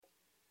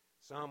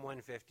Psalm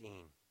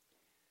 115.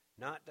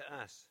 Not to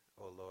us,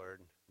 O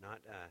Lord,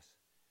 not to us,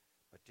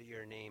 but to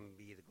your name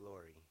be the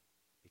glory,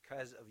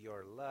 because of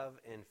your love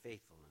and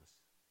faithfulness.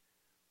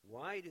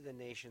 Why do the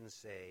nations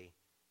say,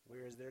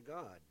 where is their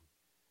God?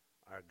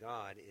 Our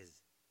God is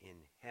in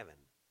heaven.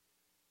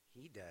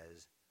 He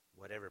does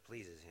whatever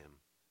pleases him.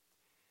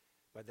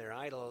 But their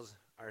idols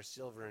are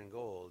silver and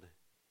gold,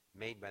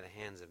 made by the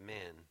hands of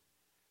men.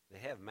 They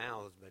have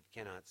mouths but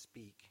cannot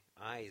speak,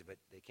 eyes but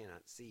they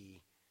cannot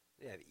see.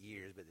 They have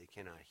ears but they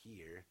cannot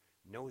hear,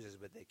 noses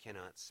but they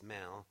cannot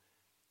smell.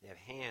 They have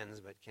hands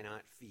but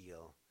cannot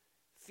feel,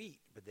 feet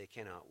but they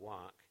cannot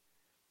walk,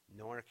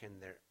 nor can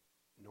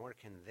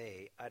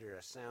they utter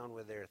a sound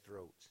with their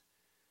throats.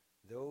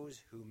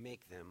 Those who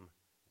make them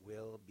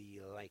will be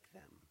like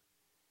them,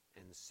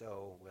 and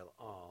so will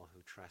all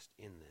who trust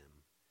in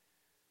them.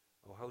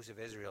 O house of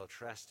Israel,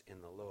 trust in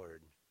the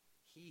Lord.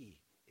 He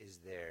is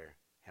their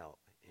help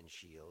and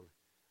shield.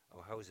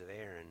 O house of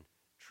Aaron,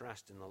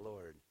 trust in the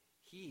Lord.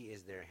 He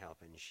is their help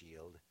and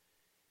shield.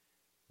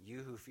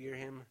 You who fear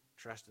him,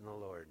 trust in the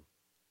Lord.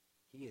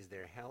 He is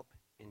their help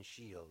and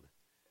shield.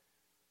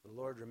 The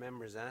Lord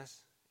remembers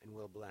us and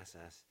will bless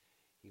us.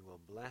 He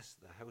will bless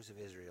the house of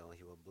Israel.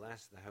 He will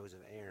bless the house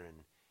of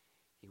Aaron.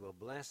 He will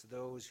bless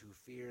those who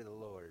fear the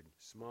Lord,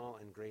 small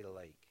and great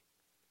alike.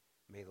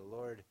 May the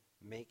Lord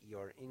make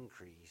your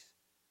increase,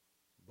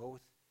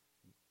 both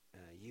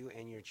you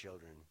and your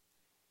children.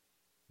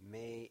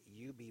 May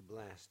you be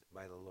blessed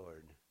by the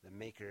Lord, the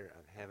maker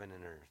of heaven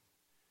and earth.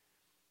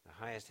 The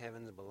highest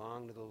heavens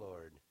belong to the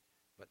Lord,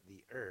 but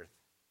the earth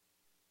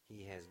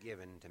he has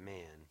given to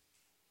man.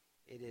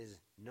 It is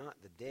not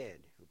the dead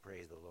who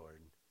praise the Lord,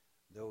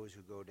 those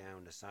who go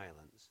down to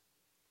silence.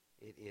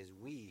 It is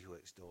we who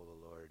extol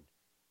the Lord,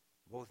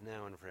 both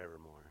now and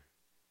forevermore.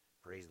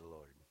 Praise the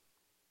Lord.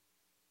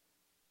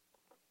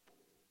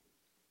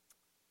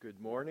 Good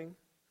morning.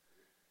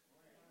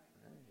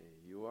 Hey,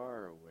 you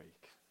are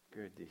awake.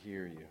 Good to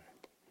hear you,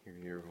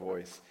 hear your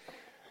voice.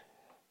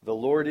 The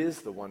Lord is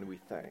the one we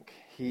thank.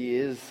 He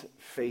is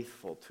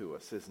faithful to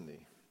us, isn't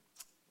he?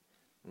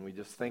 And we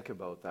just think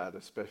about that,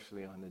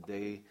 especially on a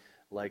day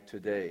like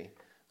today,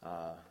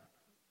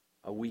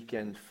 a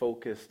weekend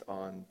focused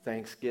on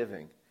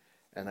Thanksgiving.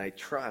 And I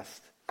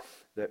trust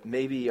that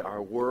maybe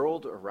our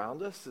world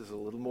around us is a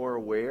little more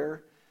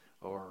aware,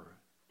 or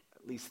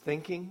at least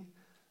thinking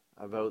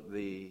about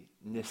the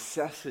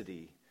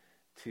necessity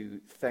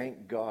to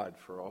thank God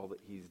for all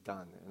that he's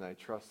done. And I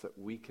trust that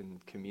we can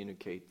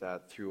communicate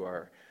that through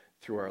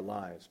our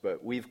lives.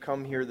 But we've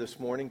come here this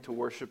morning to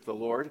worship the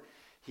Lord.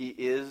 He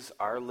is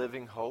our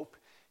living hope.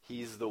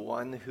 He's the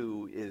one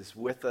who is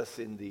with us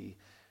in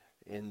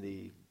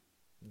the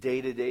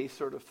day-to-day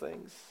sort of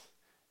things.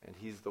 And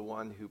he's the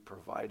one who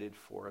provided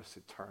for us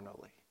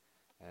eternally.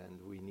 And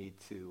we need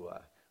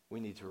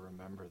to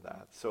remember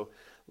that. So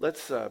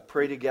let's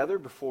pray together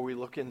before we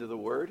look into the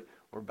Word.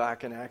 We're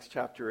back in Acts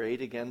chapter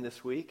 8 again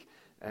this week,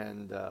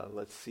 and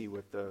let's see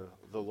what the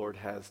Lord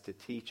has to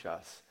teach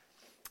us.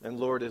 And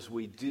Lord, as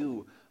we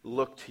do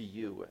look to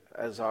you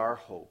as our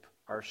hope,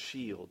 our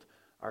shield,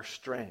 our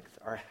strength,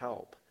 our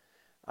help,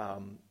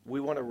 we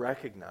want to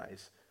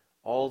recognize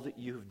all that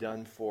you've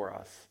done for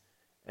us.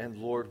 And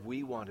Lord,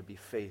 we want to be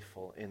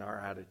faithful in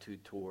our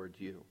attitude toward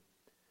you.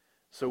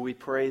 So we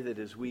pray that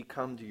as we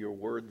come to your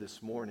word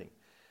this morning,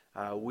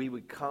 we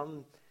would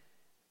come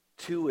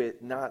to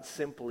it not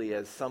simply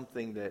as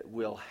something that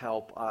will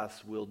help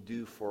us, will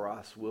do for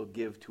us, will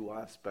give to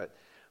us, but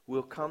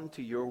we'll come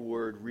to your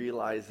word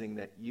realizing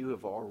that you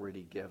have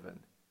already given,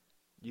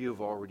 you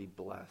have already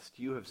blessed,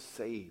 you have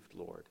saved,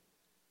 Lord,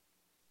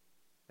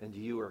 and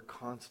you are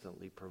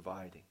constantly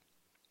providing.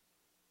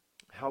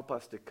 Help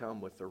us to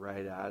come with the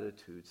right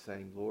attitude,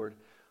 saying, Lord,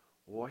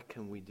 what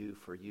can we do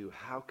for you?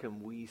 How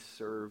can we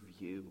serve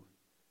you?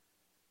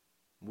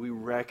 We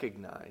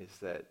recognize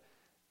that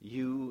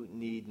you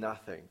need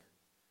nothing,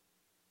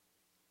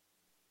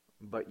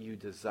 but you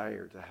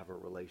desire to have a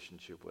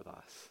relationship with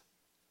us,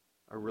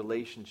 a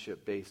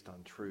relationship based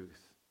on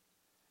truth.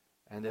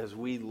 And as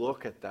we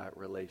look at that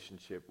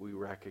relationship, we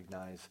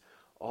recognize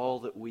all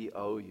that we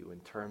owe you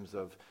in terms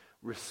of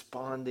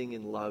responding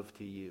in love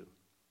to you.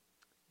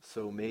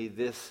 So may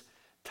this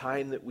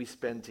time that we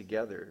spend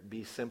together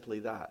be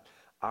simply that,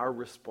 our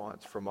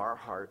response from our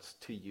hearts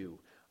to you,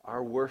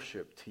 our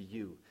worship to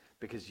you,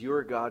 because you're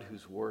a God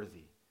who's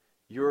worthy.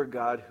 You're a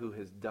God who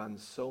has done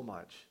so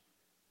much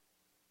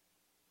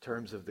in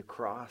terms of the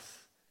cross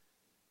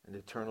and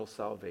eternal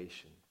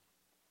salvation,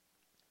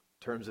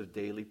 in terms of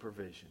daily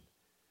provision.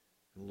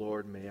 And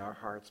Lord, may our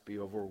hearts be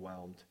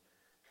overwhelmed,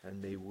 and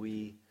may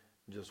we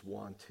just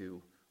want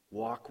to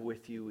walk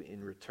with you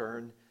in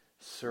return,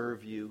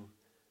 serve you,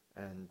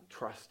 and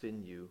trust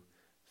in you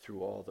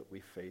through all that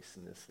we face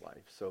in this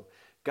life. So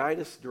guide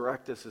us,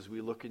 direct us as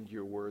we look into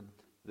your word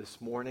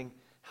this morning.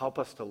 Help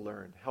us to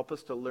learn. Help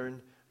us to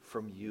learn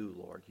from you,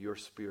 Lord, your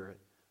Spirit,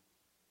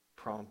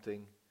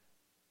 prompting,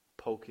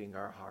 poking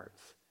our hearts.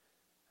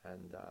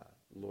 And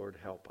Lord,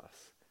 help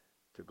us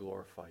to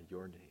glorify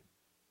your name.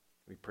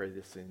 We pray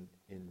this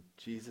in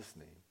Jesus'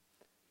 name.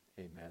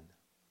 Amen.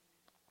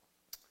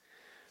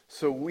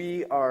 So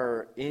we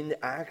are in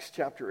Acts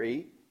chapter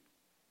 8,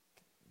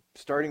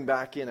 starting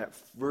back in at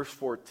verse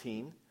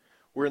 14.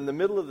 We're in the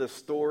middle of the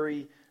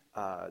story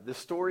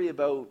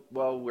about,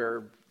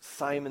 where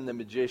Simon the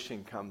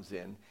magician comes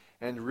in.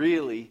 And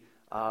really,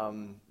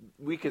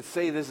 we could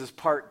say this is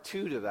part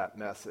 2 to that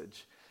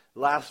message.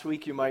 Last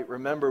week, you might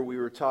remember, we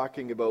were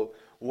talking about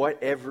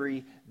what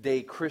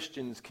everyday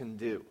Christians can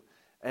do.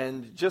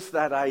 And just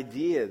that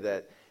idea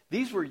that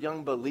these were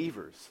young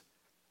believers.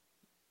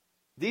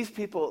 These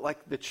people,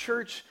 like the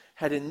church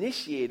had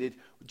initiated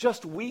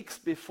just weeks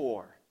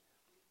before.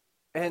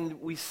 And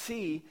we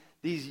see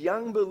these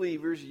young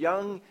believers,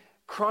 young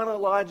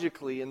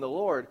chronologically in the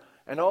Lord,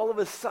 and all of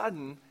a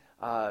sudden,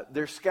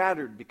 they're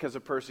scattered because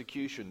of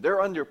persecution.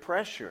 They're under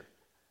pressure.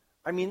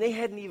 I mean, they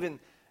hadn't even,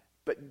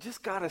 but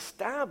just got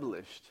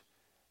established.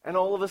 And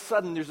all of a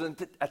sudden, there's an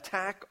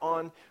attack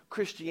on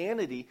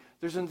Christianity.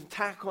 There's an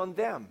attack on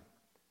them.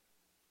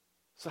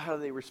 So how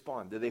do they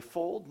respond? Do they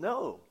fold?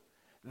 No.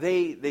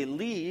 They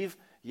leave.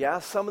 Yeah,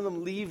 some of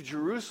them leave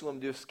Jerusalem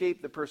to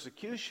escape the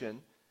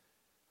persecution.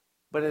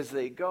 But as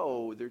they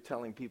go, they're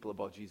telling people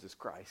about Jesus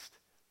Christ.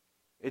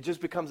 It just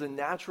becomes a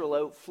natural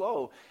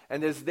outflow.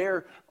 And as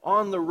they're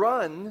on the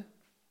run,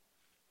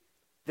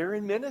 they're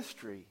in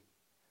ministry.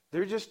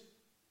 They're just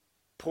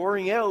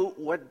pouring out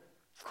what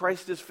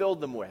Christ has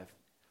filled them with.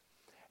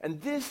 And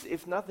this,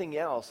 if nothing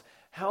else,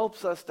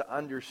 helps us to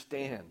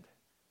understand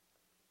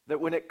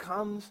that when it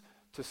comes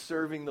to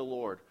serving the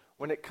Lord,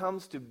 when it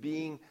comes to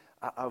being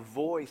a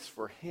voice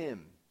for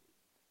Him,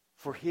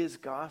 for His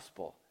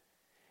gospel,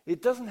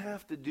 it doesn't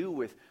have to do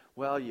with,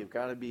 you've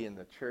got to be in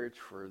the church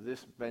for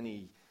this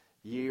many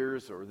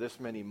years or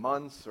this many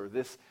months or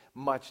this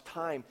much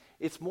time.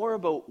 It's more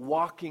about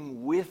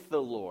walking with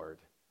the Lord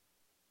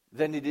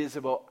than it is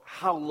about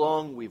how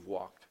long we've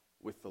walked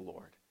with the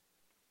Lord.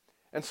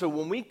 And so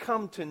when we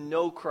come to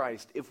know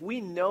Christ, if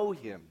we know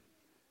Him,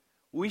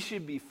 we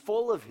should be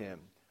full of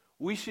Him.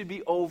 We should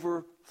be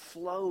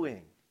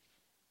overflowing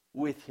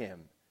with Him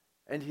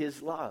and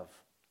His love.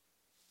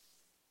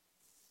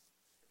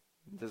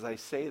 As I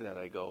say that,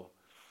 I go,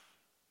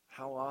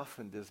 how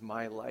often does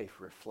my life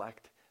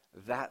reflect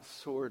that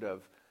sort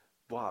of,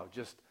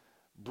 just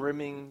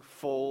brimming,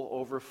 full,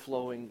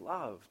 overflowing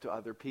love to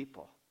other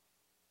people?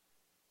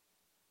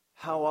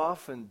 How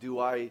often do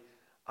I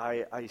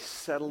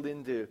settle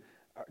into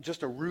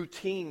just a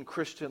routine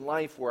Christian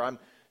life where I'm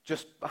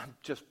just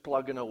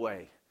plugging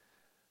away?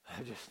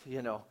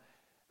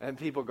 And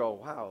people go,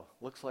 wow,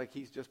 looks like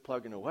he's just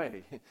plugging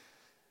away.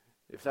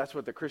 If that's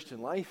what the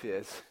Christian life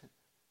is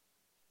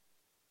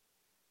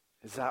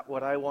that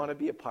what I want to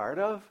be a part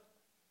of?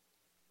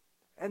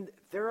 And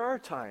there are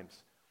times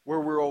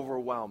where we're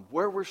overwhelmed,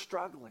 where we're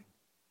struggling.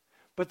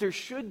 But there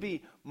should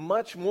be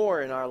much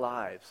more in our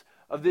lives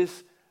of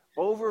this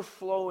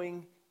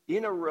overflowing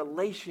in a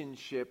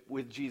relationship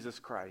with Jesus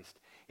Christ.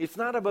 It's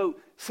not about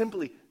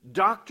simply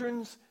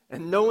doctrines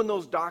and knowing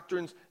those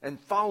doctrines and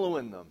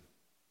following them.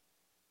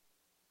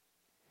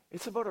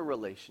 It's about a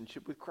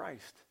relationship with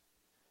Christ.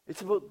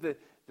 It's about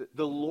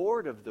the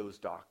Lord of those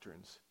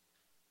doctrines.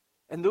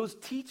 And those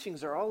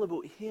teachings are all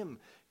about Him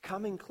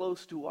coming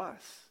close to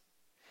us.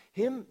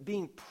 Him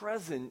being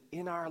present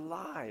in our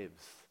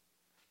lives.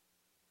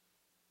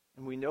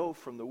 And we know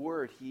from the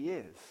Word He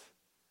is.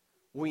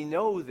 We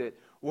know that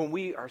when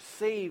we are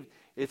saved,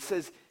 it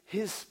says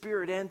His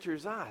Spirit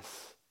enters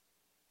us.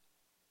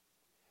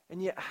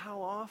 And yet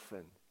how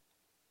often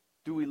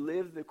do we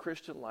live the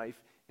Christian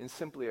life in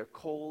simply a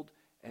cold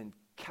and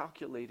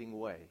calculating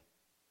way,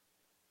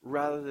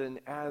 rather than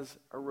as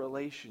a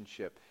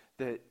relationship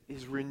that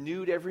is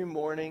renewed every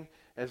morning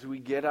as we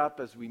get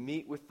up, as we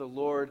meet with the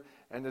Lord,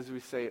 and as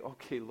we say,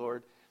 okay,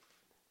 Lord,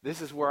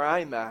 this is where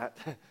I'm at.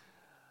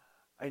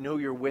 I know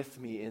you're with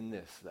me in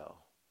this, though.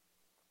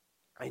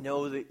 I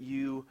know that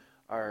you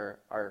are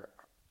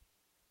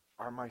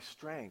my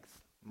strength,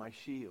 my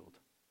shield.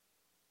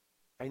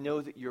 I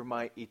know that you're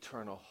my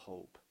eternal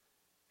hope.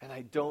 And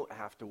I don't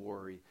have to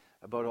worry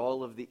about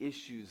all of the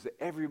issues that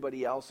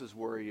everybody else is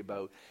worried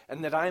about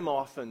and that I'm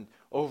often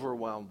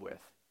overwhelmed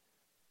with.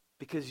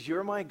 Because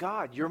you're my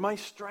God. You're my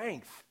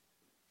strength.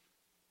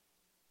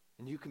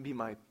 And you can be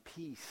my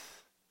peace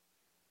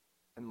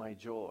and my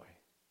joy.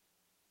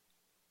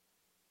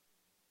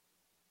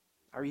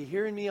 Are you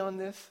hearing me on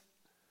this?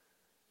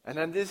 And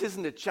then this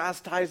isn't a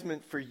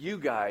chastisement for you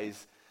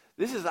guys.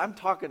 I'm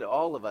talking to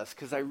all of us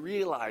because I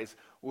realize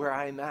where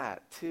I'm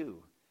at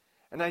too.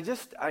 And I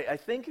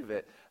think of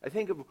it. I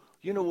think of,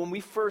 when we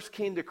first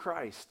came to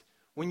Christ,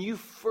 when you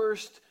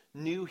first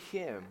knew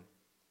Him,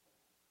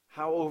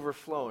 how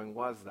overflowing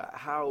was that?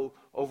 How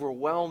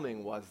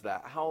overwhelming was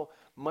that? How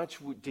much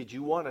did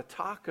you want to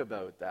talk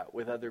about that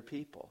with other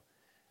people?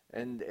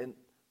 And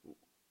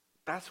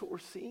that's what we're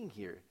seeing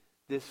here.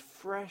 This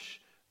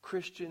fresh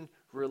Christian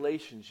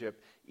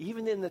relationship,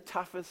 even in the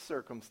toughest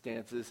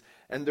circumstances,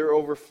 and they're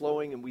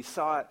overflowing. And we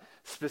saw it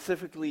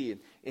specifically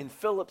in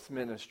Philip's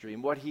ministry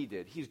and what he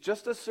did. He's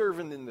just a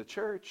servant in the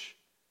church.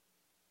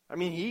 I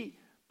mean, he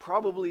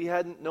probably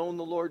hadn't known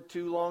the Lord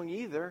too long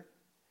either.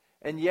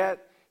 And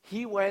yet,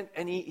 he went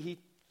and he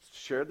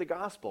share the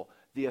gospel,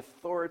 the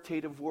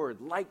authoritative word,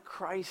 like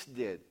Christ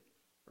did,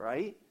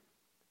 right?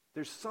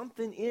 There's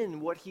something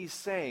in what he's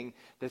saying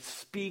that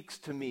speaks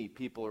to me,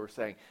 people are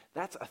saying.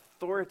 That's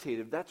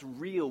authoritative. That's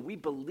real. We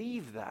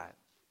believe that.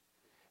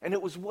 And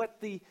it was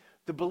what the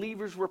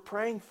believers were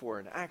praying for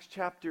in Acts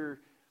chapter,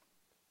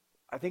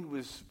 I think it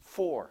was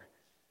 4.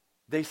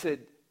 They said,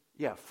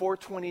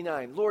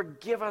 4:29,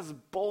 Lord, give us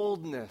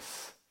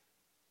boldness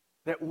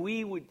that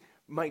we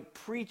might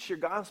preach your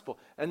gospel.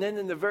 And then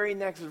in the very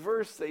next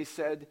verse they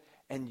said,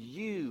 and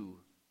you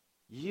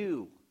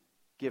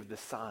give the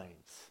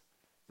signs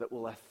that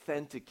will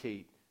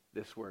authenticate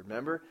this word.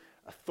 Remember?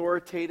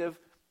 Authoritative,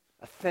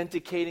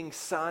 authenticating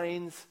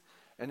signs.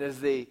 And as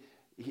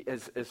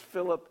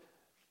Philip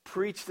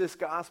preached this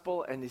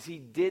gospel and as he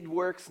did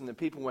works and the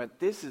people went,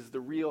 this is the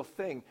real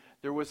thing,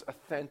 there was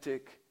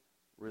authentic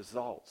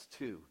results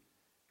too.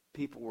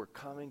 People were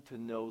coming to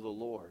know the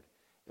Lord.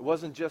 It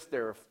wasn't just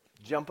they're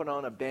jumping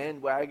on a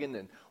bandwagon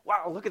and,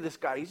 wow, look at this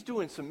guy, he's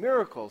doing some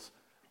miracles.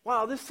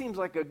 Wow, this seems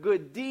like a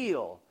good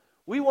deal.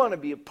 We want to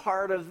be a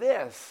part of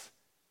this.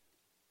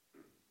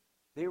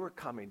 They were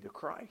coming to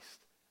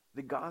Christ.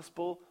 The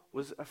gospel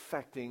was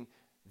affecting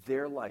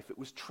their life. It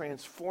was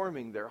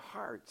transforming their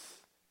hearts.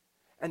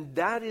 And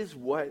that is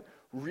what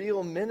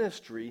real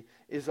ministry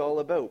is all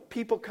about.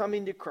 People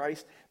coming to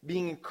Christ,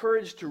 being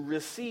encouraged to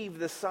receive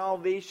the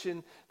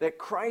salvation that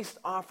Christ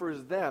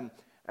offers them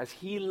as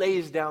he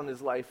lays down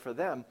his life for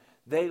them.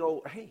 They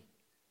go, hey,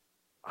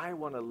 I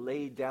want to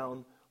lay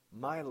down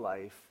my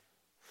life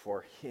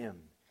for him.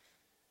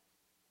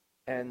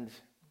 And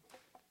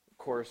of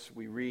course,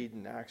 we read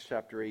in Acts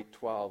chapter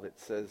 8:12, it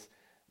says,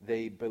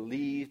 they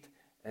believed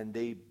and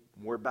they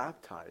were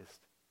baptized,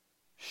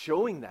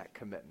 showing that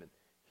commitment.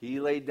 He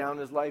laid down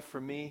his life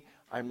for me.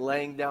 I'm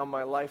laying down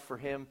my life for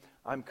him.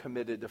 I'm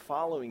committed to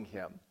following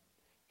him.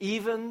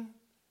 Even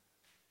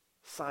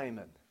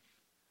Simon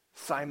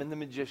the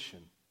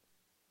magician,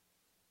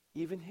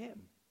 even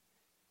him.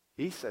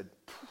 He said,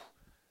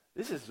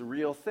 this is the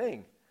real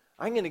thing.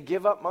 I'm going to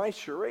give up my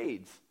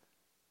charades.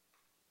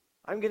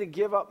 I'm going to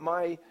give up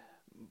my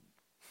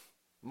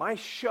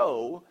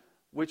show,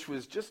 which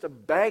was just a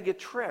bag of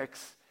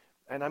tricks,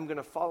 and I'm going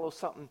to follow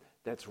something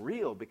that's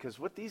real, because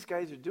what these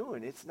guys are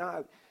doing, it's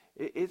not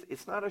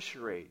a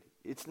charade.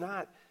 It's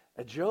not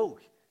a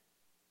joke.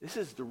 This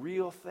is the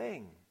real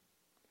thing.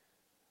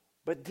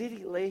 But did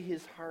he lay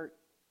his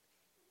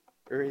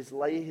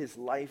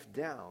life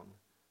down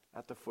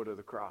at the foot of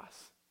the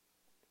cross?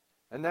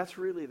 And that's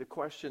really the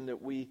question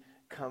that we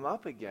come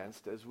up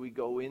against as we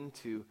go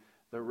into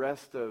the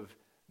rest of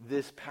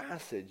this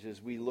passage,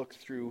 as we look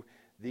through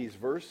these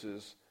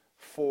verses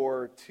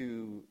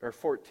 14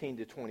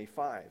 to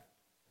 25.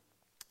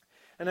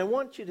 And I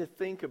want you to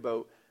think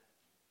about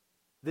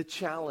the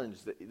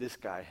challenge that this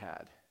guy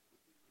had.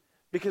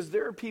 Because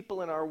there are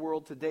people in our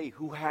world today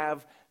who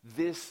have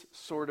this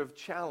sort of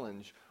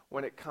challenge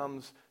when it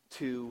comes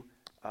to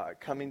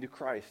coming to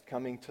Christ,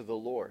 coming to the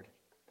Lord.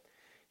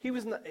 It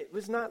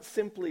was not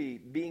simply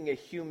being a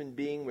human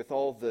being with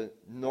all the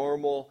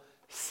normal,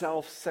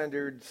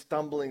 self-centered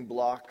stumbling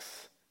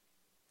blocks.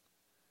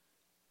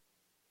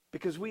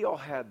 Because we all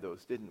had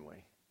those, didn't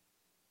we?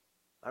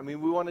 I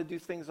mean, we want to do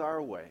things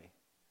our way.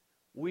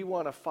 We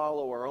want to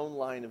follow our own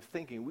line of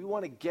thinking. We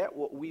want to get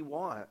what we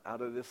want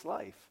out of this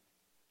life.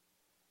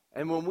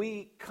 And when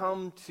we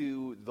come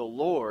to the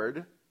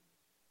Lord,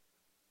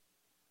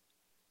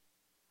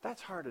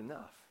 that's hard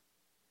enough.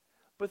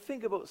 But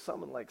think about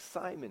someone like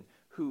Simon,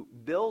 who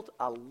built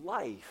a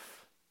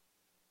life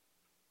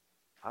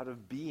out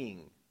of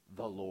being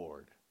the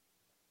Lord.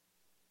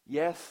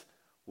 Yes,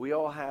 we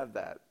all have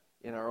that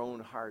in our own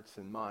hearts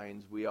and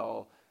minds. We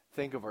all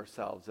think of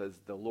ourselves as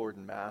the Lord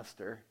and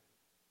Master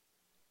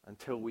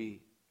until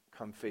we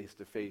come face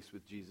to face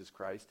with Jesus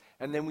Christ.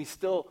 And then we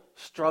still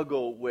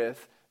struggle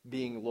with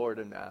being Lord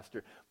and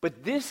Master.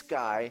 But this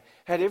guy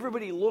had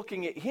everybody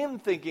looking at him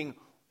thinking,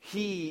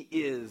 he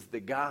is the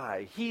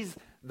guy. He's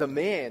the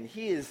man.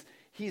 He's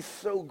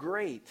so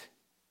great.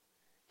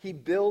 He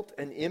built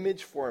an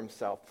image for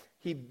himself.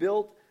 He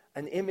built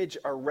an image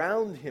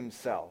around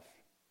himself.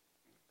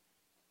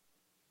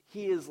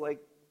 He is like,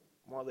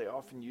 well, they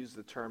often use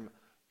the term,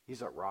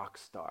 he's a rock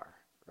star,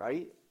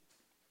 right?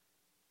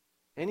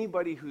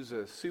 Anybody who's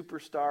a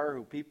superstar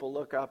who people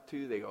look up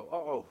to, they go,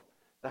 oh,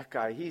 that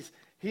guy,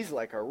 he's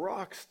like a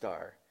rock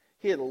star.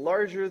 He had a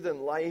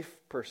larger-than-life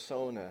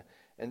persona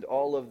and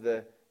all of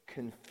the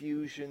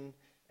confusion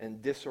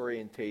and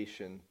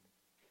disorientation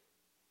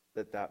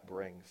that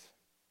brings.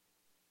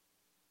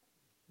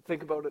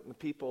 Think about it in the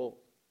people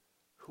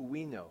who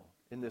we know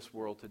in this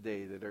world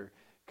today that are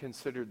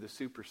considered the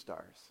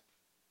superstars.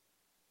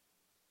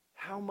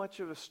 How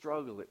much of a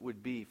struggle it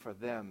would be for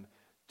them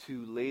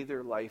to lay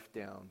their life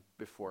down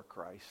before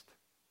Christ.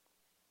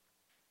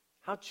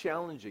 How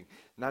challenging.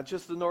 Not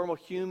just the normal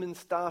human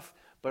stuff,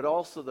 but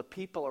also the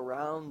people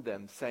around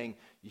them saying,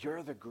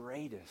 you're the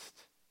greatest.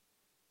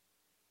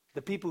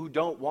 The people who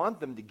don't want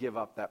them to give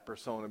up that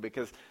persona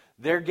because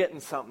they're getting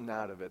something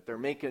out of it. They're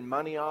making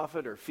money off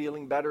it or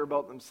feeling better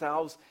about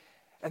themselves.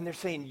 And they're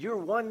saying, you're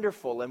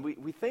wonderful. And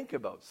we think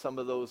about some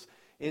of those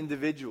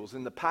individuals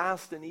in the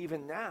past and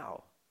even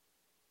now.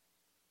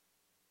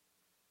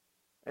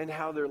 And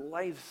how their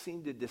lives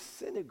seem to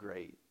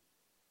disintegrate.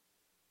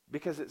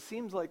 Because it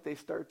seems like they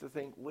start to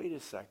think, wait a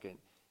second,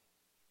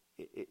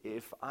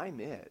 if I'm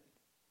it,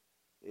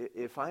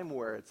 if I'm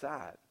where it's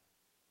at,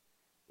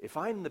 if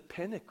I'm the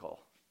pinnacle,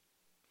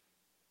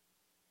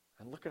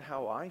 and look at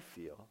how I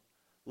feel,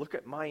 look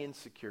at my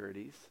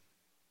insecurities,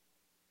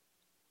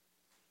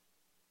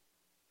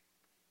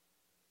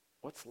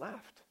 what's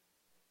left?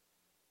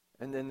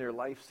 And then their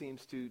life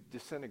seems to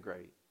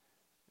disintegrate.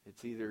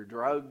 It's either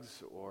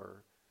drugs,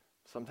 or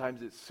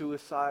sometimes it's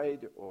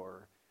suicide,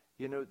 or,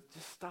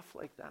 just stuff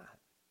like that.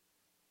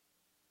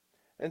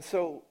 And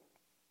so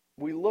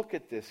we look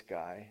at this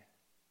guy,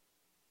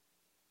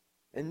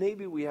 and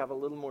maybe we have a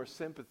little more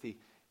sympathy,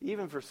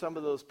 even for some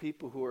of those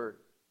people who are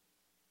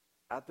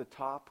at the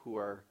top, who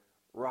are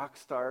rock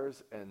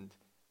stars and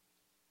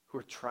who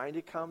are trying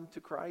to come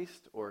to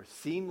Christ, or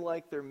seem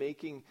like they're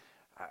making,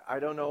 I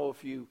don't know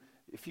if you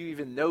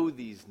even know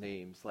these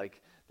names,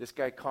 like this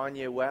guy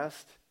Kanye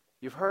West.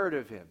 You've heard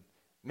of him.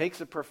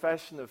 Makes a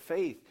profession of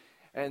faith.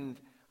 And,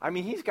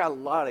 he's got a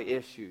lot of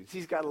issues.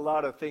 He's got a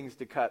lot of things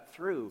to cut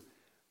through.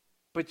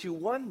 But you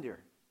wonder,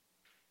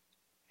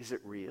 is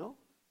it real?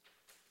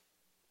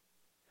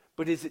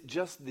 But is it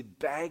just the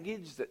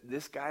baggage that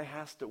this guy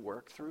has to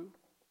work through?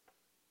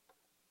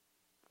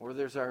 Or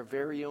there's our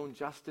very own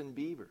Justin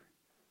Bieber,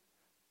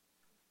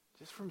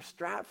 just from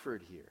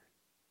Stratford here.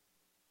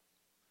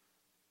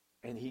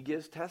 And he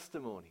gives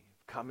testimony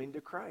of coming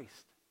to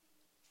Christ.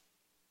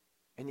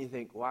 And you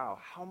think, wow,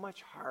 how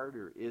much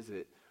harder is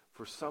it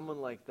for someone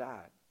like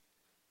that,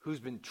 who's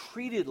been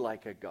treated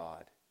like a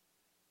god,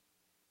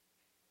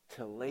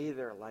 to lay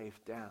their life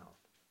down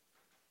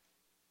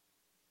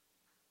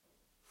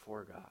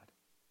for God?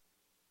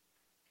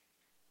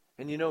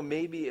 And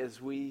maybe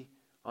as we,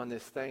 on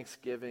this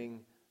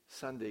Thanksgiving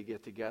Sunday,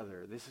 get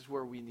together, this is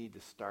where we need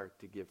to start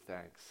to give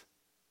thanks.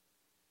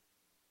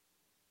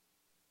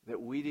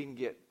 That we didn't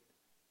get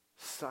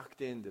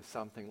sucked into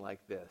something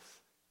like this.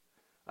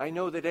 I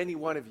know that any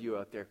one of you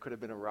out there could have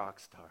been a rock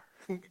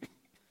star.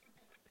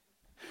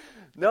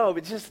 No,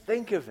 but just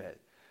think of it.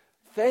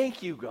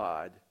 Thank you,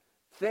 God.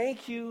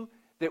 Thank you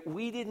that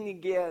we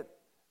didn't get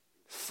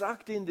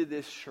sucked into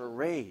this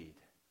charade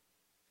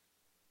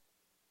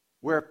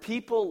where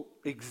people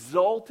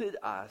exalted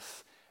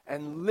us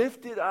and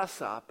lifted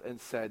us up and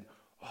said,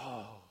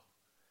 oh,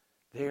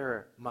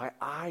 they're my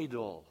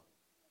idol.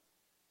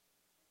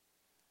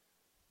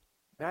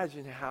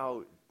 Imagine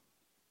how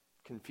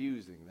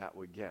confusing that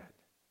would get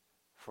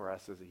for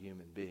us as a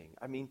human being.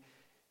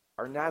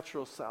 Our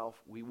natural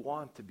self, we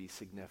want to be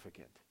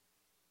significant.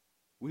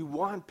 We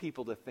want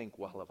people to think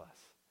well of us.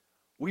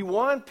 We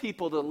want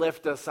people to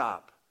lift us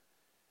up.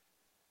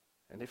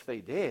 And if they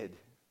did,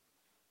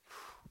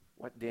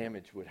 what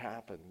damage would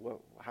happen?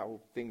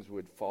 How things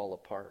would fall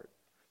apart.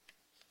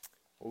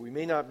 Well, we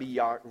may not be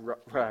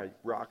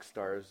rock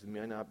stars. We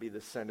may not be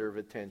the center of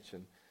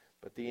attention.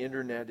 But the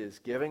internet is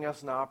giving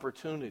us an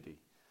opportunity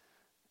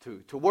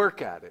to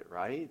work at it,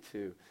 right?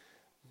 To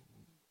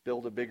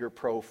build a bigger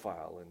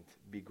profile and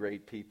be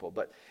great people.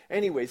 But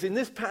anyways, in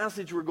this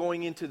passage we're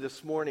going into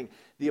this morning,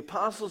 the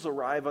apostles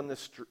arrive on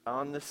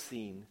the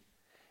scene,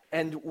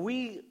 and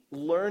we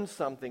learn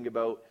something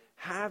about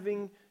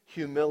having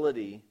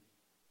humility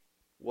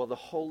while the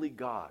holy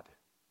God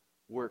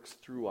works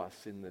through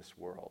us in this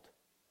world.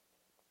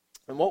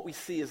 And what we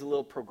see is a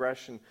little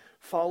progression.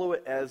 Follow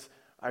it as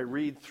I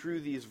read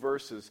through these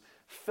verses.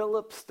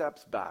 Philip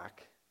steps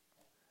back.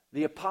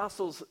 The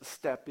apostles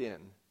step in.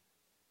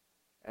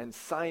 And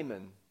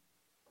Simon,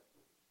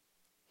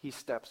 he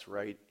steps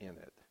right in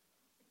it.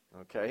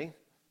 Okay?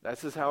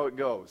 This is how it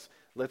goes.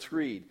 Let's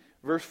read.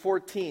 Verse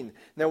 14.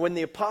 Now when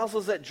the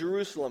apostles at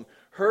Jerusalem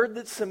heard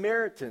that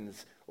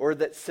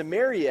that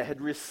Samaria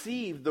had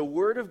received the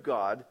word of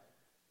God,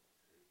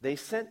 they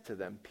sent to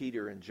them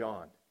Peter and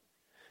John,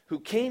 who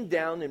came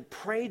down and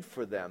prayed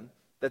for them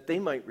that they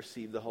might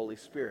receive the Holy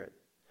Spirit.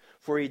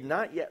 For he had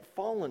not yet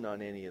fallen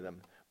on any of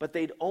them, but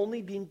they'd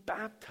only been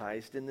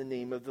baptized in the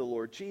name of the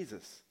Lord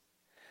Jesus.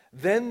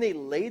 Then they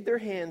laid their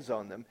hands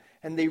on them,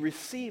 and they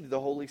received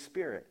the Holy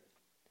Spirit.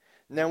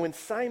 Now when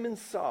Simon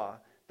saw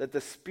that the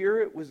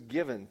Spirit was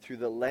given through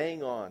the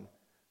laying on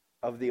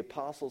of the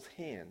apostles'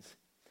 hands,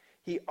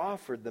 he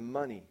offered them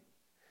money,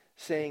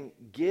 saying,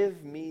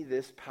 "Give me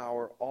this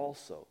power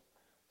also,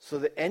 so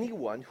that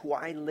anyone who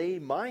I lay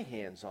my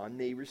hands on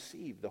may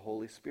receive the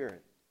Holy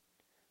Spirit."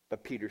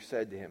 But Peter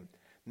said to him,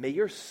 "May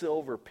your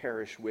silver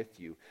perish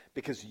with you,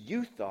 because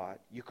you thought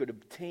you could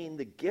obtain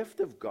the gift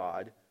of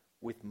God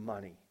with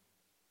money.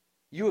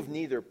 You have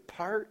neither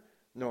part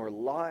nor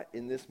lot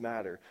in this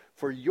matter,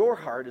 for your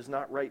heart is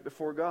not right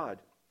before God.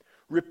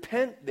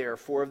 Repent,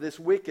 therefore, of this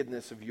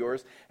wickedness of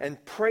yours,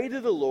 and pray to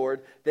the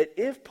Lord that,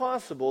 if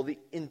possible, the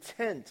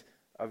intent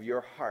of your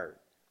heart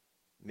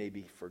may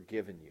be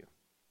forgiven you.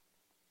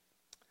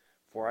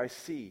 For I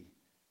see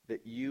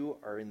that you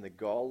are in the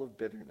gall of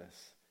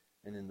bitterness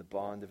and in the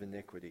bond of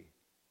iniquity.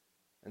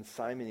 And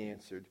Simon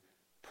answered,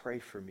 "Pray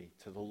for me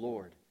to the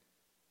Lord,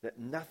 that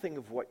nothing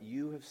of what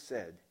you have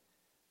said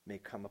may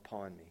come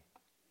upon me."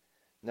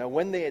 Now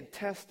when they had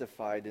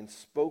testified and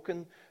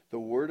spoken the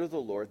word of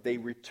the Lord, they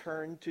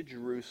returned to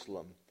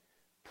Jerusalem,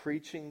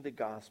 preaching the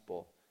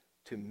gospel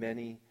to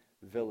many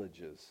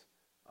villages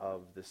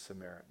of the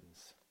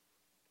Samaritans.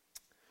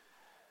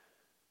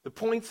 The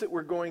points that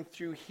we're going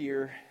through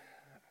here,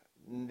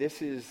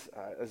 this is,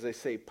 as I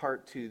say,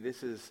 part 2.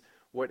 This is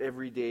what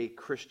everyday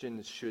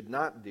Christians should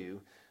not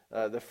do.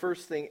 The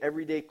first thing,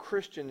 everyday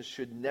Christians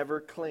should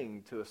never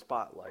cling to a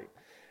spotlight.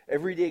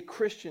 Everyday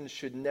Christians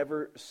should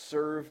never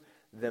serve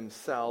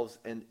themselves,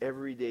 and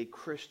everyday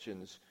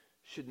Christians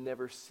should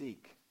never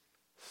seek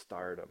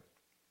stardom.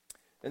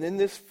 And in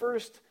this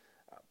first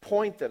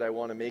point that I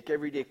want to make,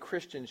 everyday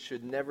Christians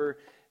should never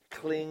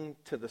cling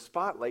to the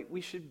spotlight.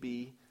 We should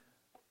be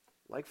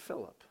like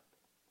Philip.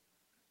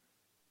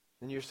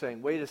 And you're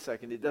saying, wait a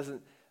second, it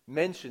doesn't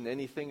mention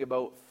anything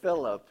about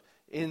Philip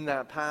in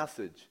that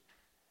passage.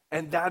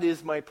 And that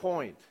is my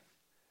point.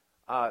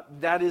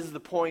 That is the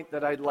point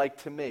that I'd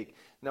like to make.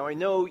 Now, I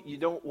know you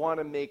don't want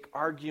to make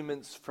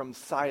arguments from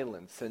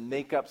silence and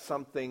make up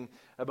something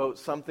about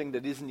something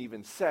that isn't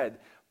even said.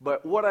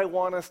 But what I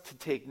want us to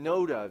take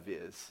note of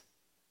is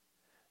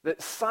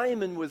that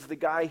Simon was the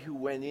guy who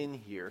went in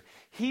here.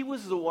 He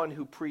was the one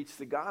who preached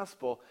the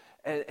gospel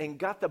and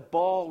got the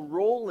ball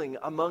rolling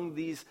among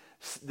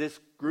this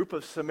group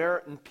of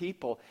Samaritan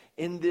people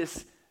in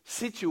this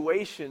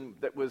situation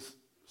that was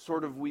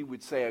sort of, we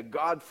would say, a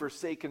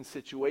God-forsaken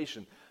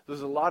situation.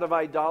 There's a lot of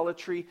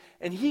idolatry,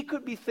 and he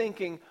could be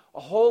thinking a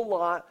whole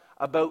lot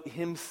about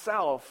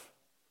himself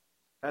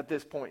at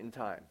this point in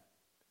time.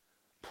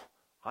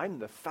 I'm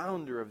the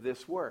founder of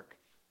this work.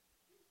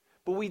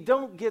 But we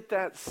don't get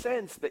that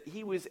sense that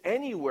he was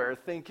anywhere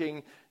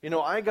thinking,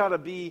 I got to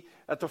be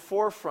at the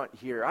forefront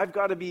here. I've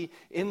got to be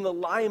in the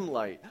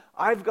limelight.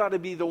 I've got to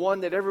be the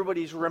one that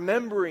everybody's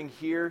remembering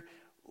here.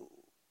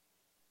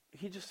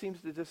 He just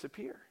seems to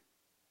disappear.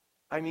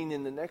 I mean,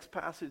 in the next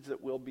passage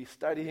that we'll be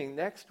studying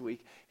next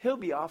week, he'll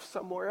be off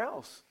somewhere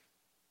else,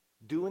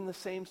 doing the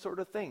same sort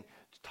of thing,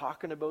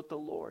 talking about the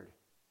Lord,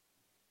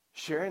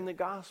 sharing the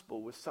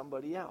gospel with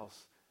somebody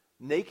else,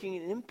 making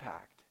an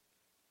impact.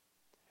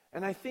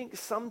 And I think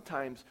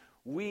sometimes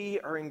we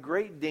are in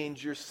great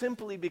danger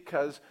simply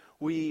because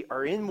we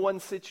are in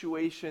one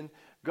situation,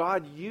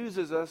 God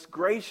uses us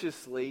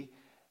graciously,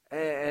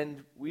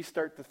 and we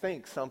start to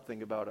think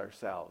something about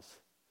ourselves.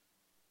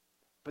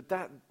 But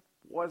that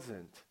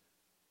wasn't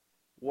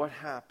what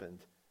happened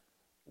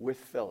with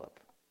Philip.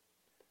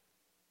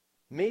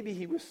 Maybe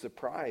he was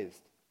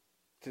surprised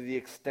to the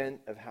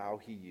extent of how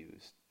he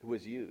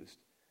was used.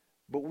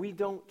 But we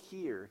don't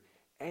hear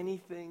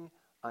anything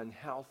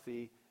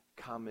unhealthy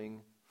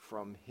coming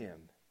from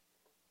him.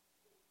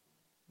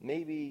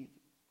 Maybe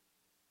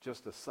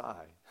just a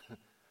sigh.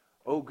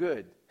 Oh,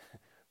 good.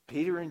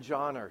 Peter and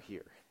John are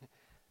here.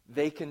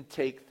 They can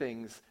take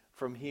things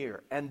from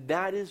here. And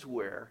that is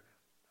where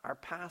our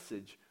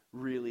passage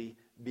really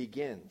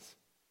begins.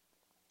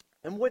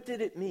 And what did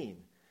it mean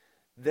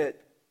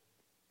that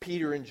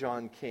Peter and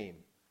John came?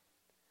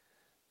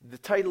 The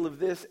title of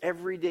this,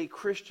 Everyday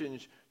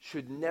Christians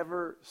Should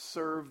Never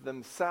Serve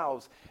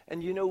Themselves.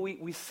 And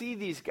we see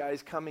these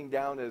guys coming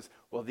down as,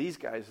 well, these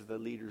guys are the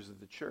leaders of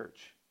the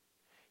church.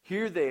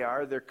 Here they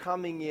are, they're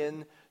coming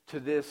in to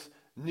this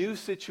new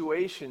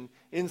situation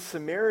in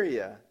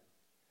Samaria.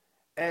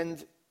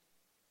 And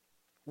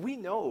we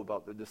know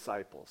about the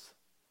disciples.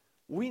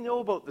 We know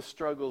about the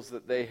struggles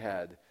that they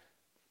had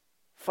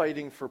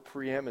fighting for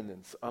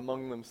preeminence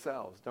among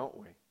themselves, don't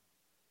we?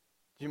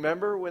 Do you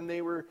remember when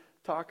they were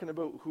talking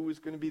about who was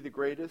going to be the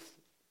greatest?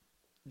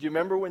 Do you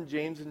remember when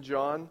James and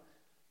John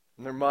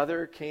and their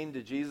mother came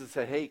to Jesus and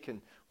said, hey,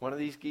 can one of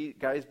these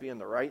guys be on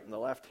the right and the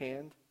left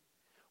hand?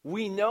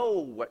 We know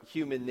what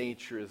human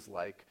nature is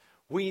like.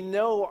 We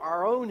know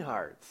our own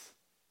hearts.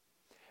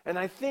 And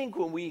I think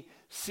when we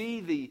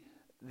see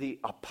the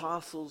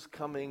apostles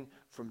coming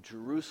from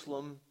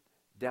Jerusalem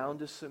down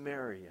to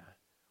Samaria,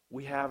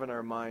 we have in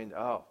our mind,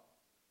 oh,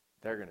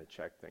 they're going to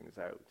check things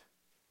out.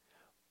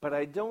 But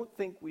I don't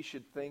think we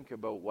should think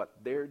about what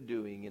they're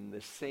doing in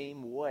the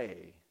same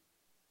way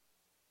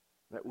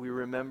that we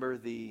remember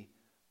the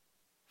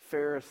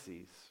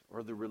Pharisees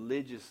or the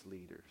religious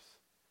leaders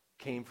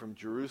came from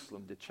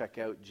Jerusalem to check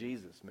out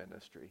Jesus'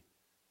 ministry.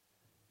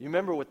 You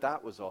remember what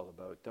that was all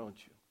about, don't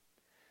you?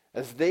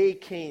 As they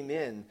came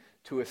in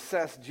to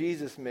assess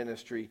Jesus'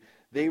 ministry,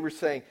 they were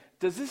saying,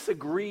 does this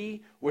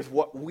agree with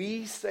what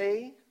we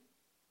say?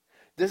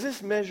 Does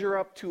this measure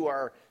up to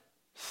our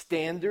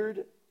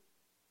standard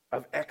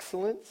of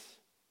excellence?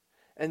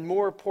 And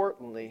more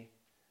importantly,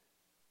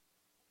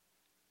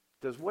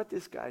 does what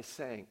this guy's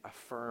saying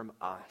affirm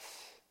us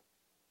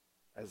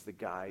as the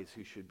guys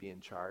who should be in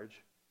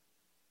charge?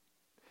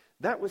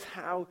 That was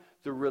how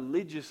the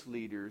religious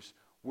leaders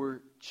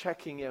were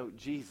checking out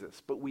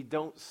Jesus, but we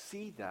don't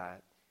see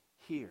that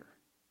here.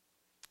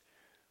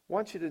 I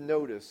want you to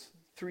notice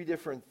 3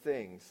 different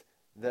things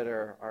that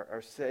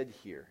are said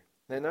here.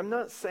 And I'm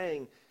not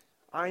saying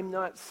I'm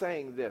not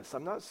saying this.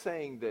 I'm not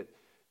saying that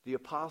the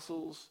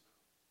apostles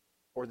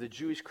or the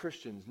Jewish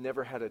Christians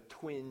never had a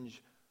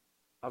twinge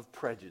of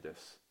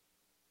prejudice.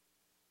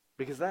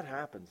 Because that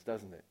happens,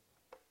 doesn't it?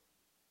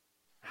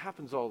 It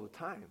happens all the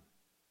time.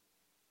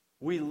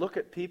 We look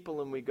at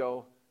people and we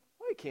go,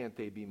 why can't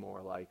they be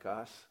more like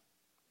us?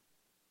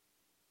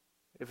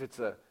 If it's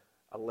a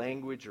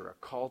language or a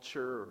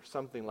culture or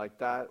something like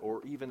that,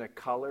 or even a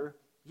color,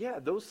 yeah,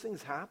 those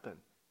things happen.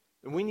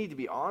 And we need to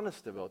be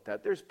honest about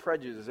that. There's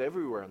prejudice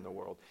everywhere in the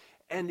world.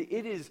 And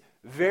it is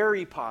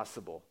very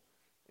possible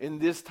in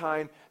this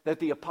time that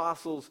the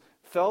apostles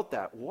felt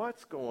that.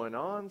 What's going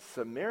on?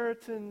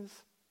 Samaritans?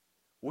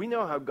 We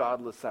know how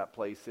godless that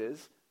place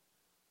is.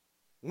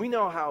 We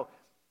know how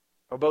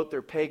about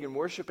their pagan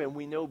worship, and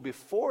we know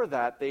before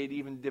that they'd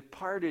even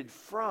departed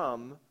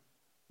from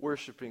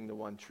worshiping the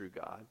one true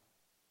God.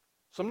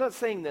 So I'm not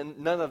saying that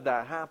none of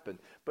that happened,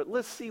 but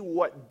let's see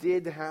what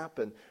did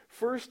happen.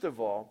 First of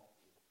all,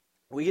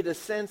 we get a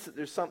sense that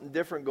there's something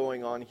different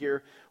going on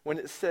here when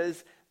it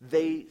says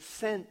they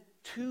sent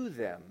to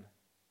them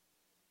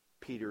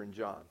Peter and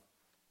John.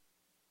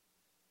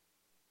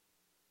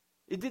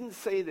 It didn't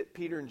say that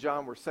Peter and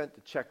John were sent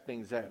to check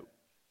things out.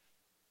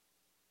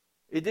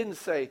 It didn't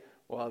say,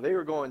 well, they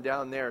were going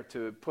down there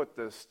to put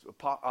this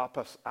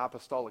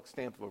apostolic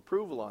stamp of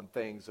approval on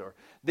things, or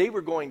they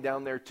were going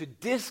down there to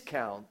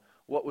discount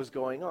what was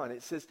going on.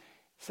 It says,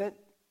 sent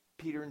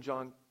Peter and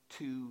John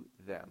to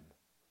them.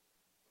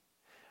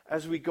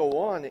 As we go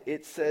on,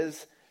 it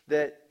says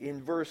that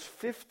in verse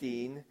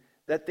 15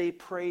 that they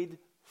prayed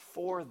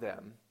for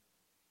them.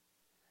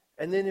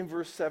 And then in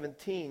verse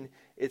 17,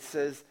 it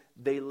says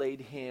they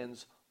laid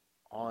hands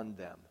on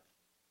them.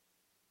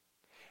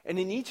 And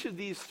in each of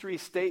these three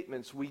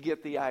statements, we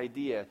get the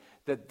idea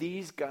that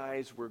these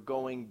guys were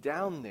going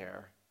down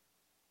there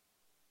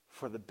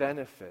for the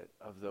benefit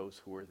of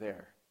those who were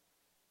there.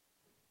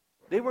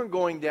 They weren't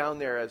going down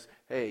there as,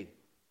 hey,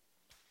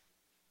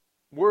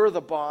 we're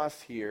the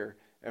boss here,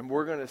 and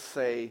we're going to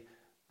say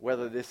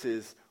whether this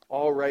is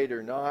all right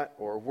or not,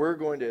 or we're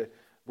going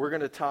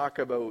to talk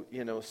about,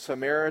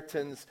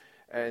 Samaritans.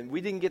 And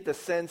we didn't get the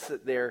sense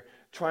that they're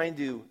trying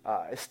to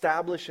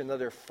establish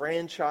another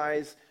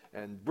franchise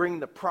and bring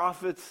the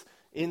prophets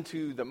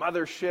into the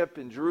mothership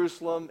in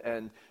Jerusalem.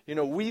 And,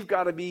 we've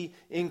got to be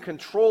in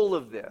control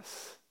of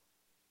this.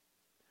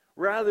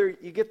 Rather,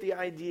 you get the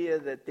idea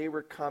that they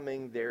were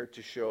coming there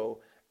to show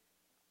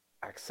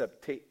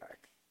acceptation.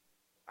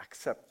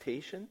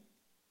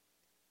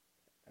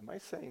 Am I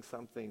saying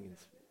something?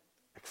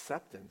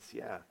 Acceptance,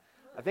 yeah.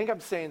 I think I'm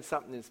saying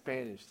something in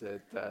Spanish,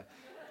 that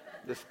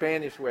the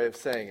Spanish way of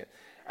saying it.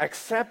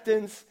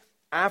 Acceptance,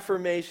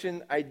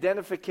 affirmation,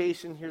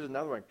 identification. Here's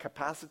another one.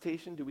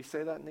 Capacitation. Do we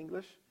say that in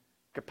English?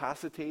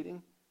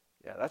 Capacitating?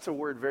 Yeah, that's a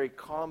word very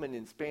common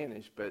in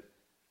Spanish, but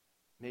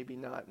maybe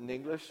not in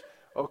English.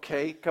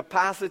 Okay,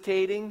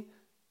 capacitating.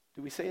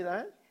 Do we say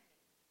that?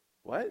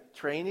 What?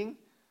 Training?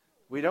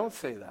 We don't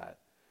say that.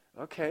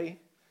 Okay.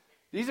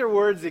 These are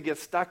words that get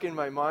stuck in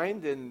my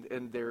mind,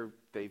 and they're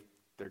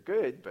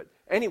good. But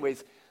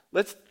anyways,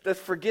 let's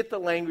forget the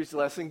language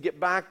lesson, get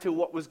back to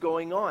what was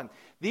going on.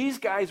 These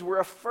guys were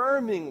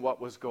affirming what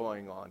was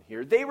going on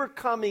here. They were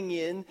coming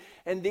in,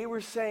 and they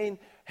were saying,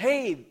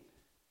 hey,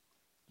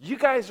 you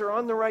guys are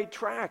on the right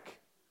track.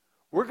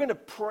 We're going to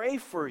pray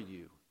for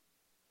you.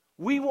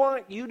 We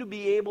want you to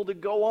be able to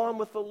go on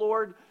with the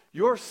Lord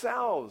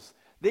yourselves.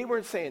 They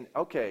weren't saying,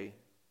 okay,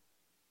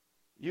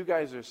 you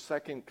guys are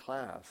second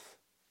class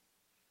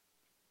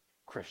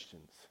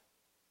Christians.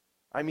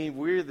 I mean,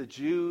 we're the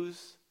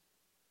Jews.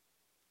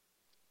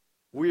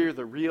 We're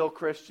the real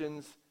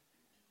Christians.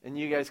 And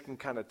you guys can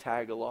kind of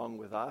tag along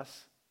with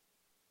us.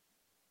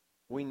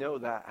 We know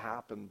that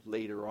happened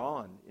later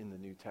on in the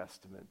New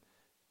Testament.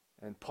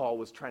 And Paul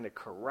was trying to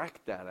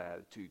correct that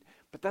attitude.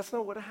 But that's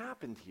not what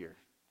happened here.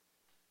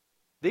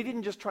 They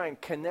didn't just try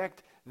and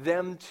connect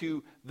them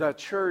to the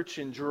church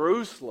in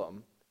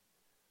Jerusalem.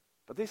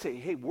 But they say,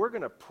 hey, we're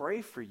going to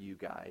pray for you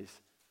guys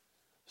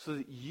so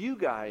that you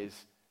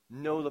guys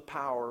know the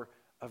power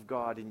of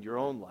God in your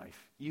own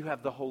life. You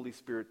have the Holy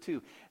Spirit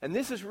too. And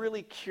this is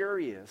really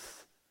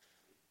curious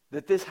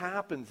that this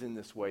happens in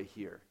this way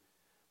here.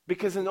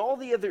 Because in all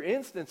the other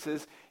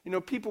instances,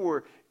 people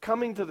were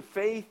coming to the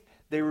faith,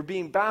 they were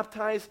being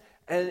baptized,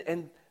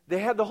 and they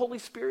had the Holy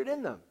Spirit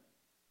in them.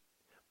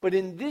 But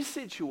in this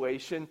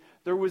situation,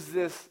 there was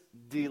this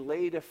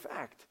delayed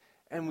effect.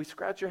 And we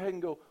scratch your head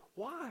and go,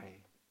 why?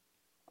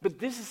 But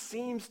this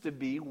seems to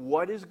be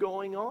what is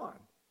going on.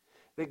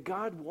 That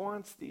God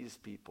wants these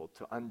people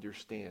to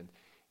understand.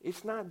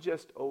 It's not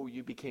just,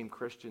 you became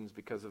Christians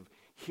because of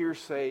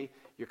hearsay.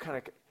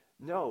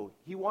 No,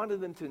 he wanted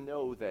them to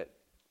know that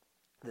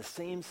the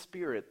same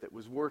Spirit that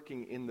was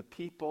working in the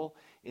people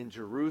in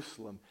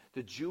Jerusalem,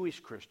 the Jewish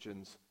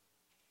Christians,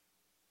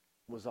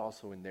 was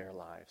also in their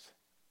lives.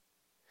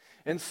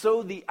 And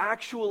so the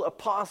actual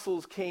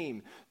apostles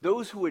came,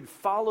 those who had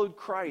followed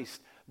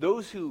Christ,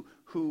 those who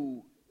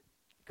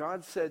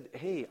God said,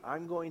 hey,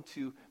 I'm going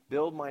to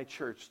build my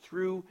church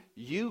through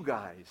you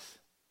guys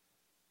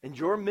and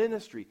your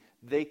ministry.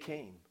 they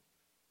came.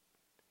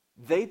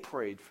 They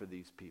prayed for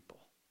these people.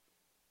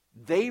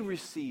 They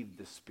received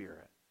the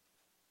Spirit.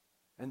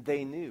 And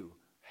they knew,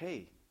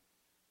 hey,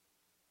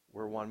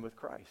 we're one with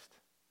Christ.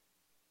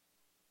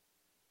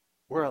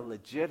 We're a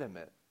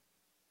legitimate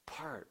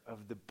part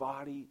of the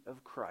body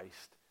of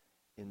Christ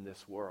in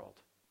this world.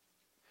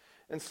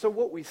 And so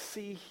what we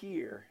see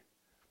here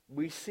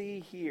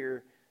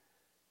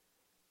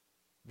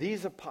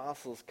these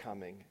apostles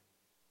coming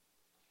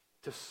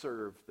to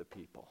serve the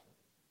people.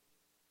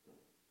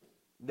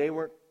 They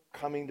weren't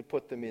coming to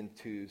put them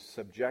into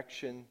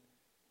subjection.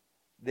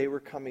 They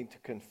were coming to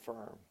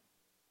confirm,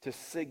 to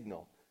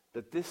signal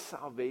that this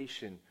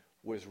salvation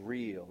was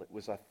real, it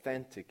was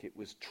authentic, it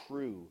was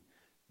true.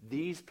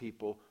 These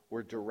people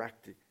were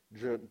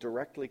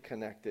directly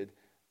connected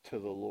to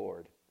the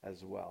Lord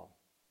as well.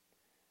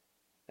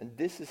 And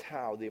this is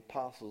how the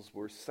apostles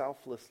were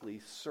selflessly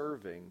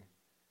serving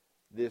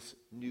this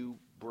new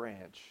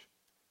branch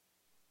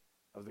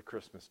of the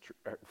Christmas tree,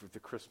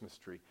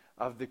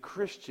 of the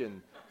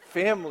Christian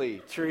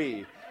family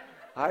tree.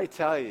 I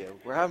tell you,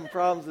 we're having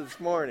problems this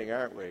morning,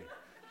 aren't we?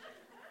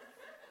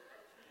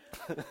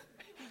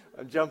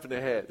 I'm jumping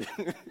ahead.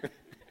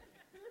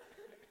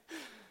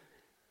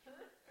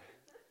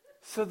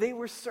 So they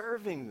were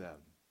serving them.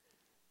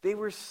 They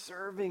were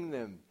serving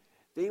them.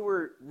 They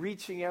were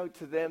reaching out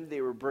to them.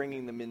 They were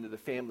bringing them into the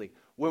family.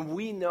 When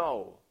we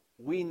know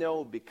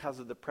because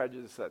of the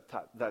prejudice at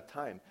that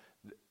time,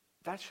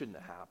 that shouldn't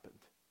have happened.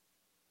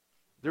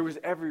 There was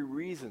every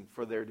reason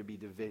for there to be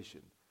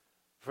division,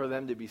 for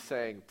them to be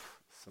saying,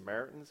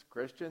 Samaritans,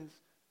 Christians,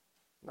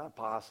 not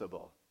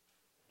possible.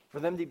 For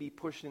them to be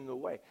pushing them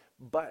away.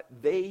 But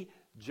they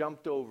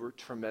jumped over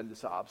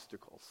tremendous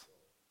obstacles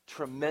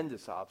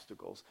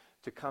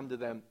to come to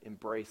them,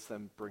 embrace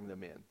them, bring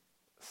them in.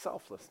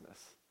 Selflessness.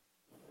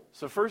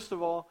 So first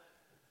of all,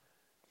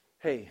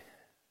 hey,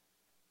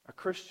 a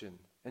Christian,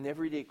 an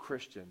everyday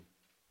Christian,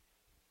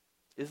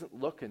 isn't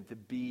looking to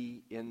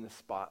be in the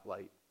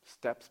spotlight.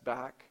 Steps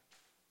back,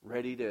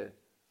 ready to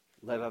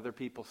let other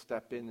people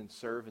step in and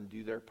serve and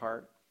do their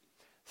part.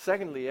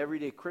 Secondly,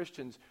 everyday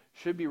Christians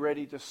should be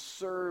ready to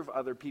serve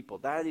other people.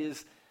 That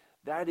is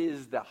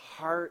the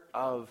heart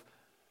of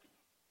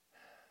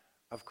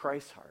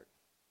Christ's heart.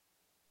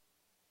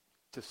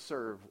 To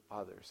serve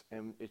others.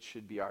 And it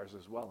should be ours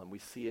as well. And we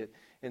see it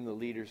in the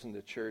leaders in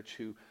the church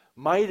who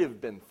might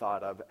have been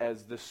thought of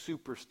as the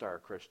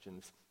superstar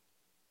Christians.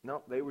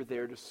 No, they were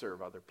there to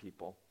serve other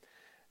people.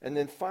 And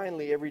then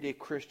finally, everyday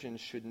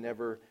Christians should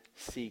never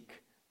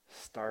seek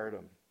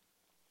stardom.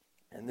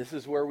 And this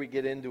is where we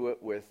get into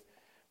it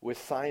with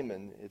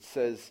Simon. It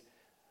says,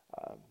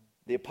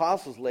 the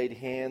apostles laid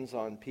hands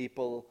on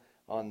people,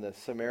 on the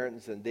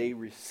Samaritans, and they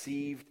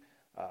received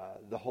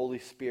the Holy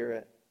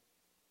Spirit.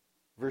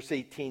 Verse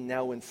 18,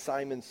 now when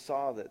Simon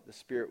saw that the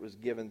Spirit was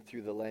given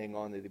through the laying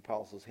on of the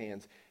apostles'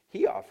 hands,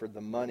 he offered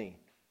them money.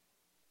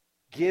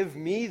 Give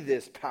me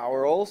this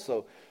power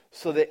also,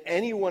 so that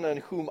anyone on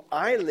whom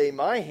I lay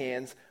my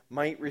hands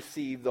might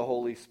receive the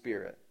Holy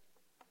Spirit.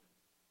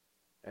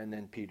 And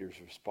then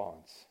Peter's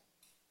response.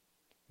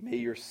 May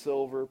your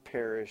silver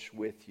perish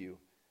with you,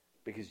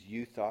 because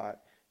you thought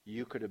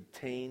you could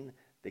obtain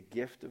the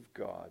gift of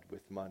God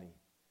with money.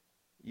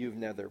 You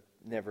have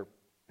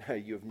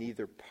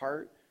neither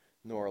part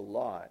nor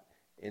lot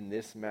in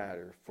this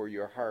matter, for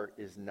your heart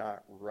is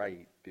not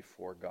right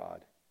before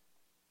God.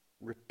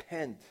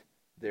 Repent,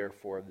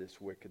 therefore, of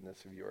this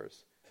wickedness of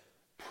yours.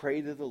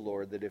 Pray to the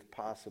Lord that, if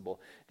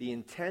possible, the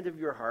intent of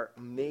your heart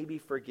may be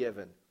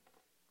forgiven.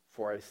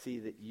 For I see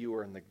that you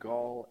are in the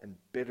gall and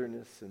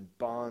bitterness and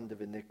bond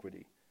of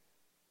iniquity.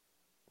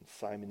 And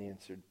Simon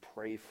answered,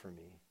 pray for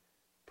me.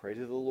 Pray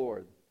to the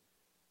Lord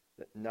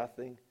that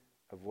nothing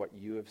of what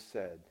you have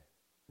said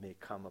may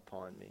come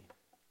upon me.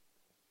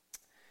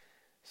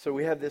 So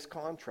we have this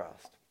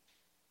contrast.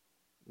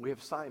 We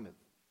have Simon.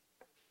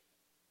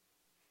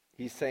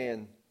 He's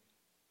saying,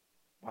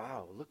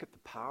 wow, look at the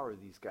power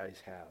these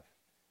guys have.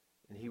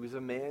 And he was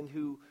a man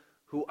who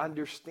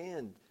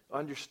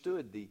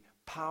understood the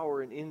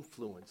power and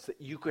influence that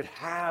you could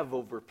have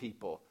over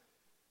people.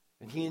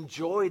 And he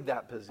enjoyed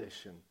that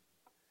position.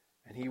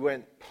 And he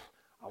went,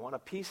 I want a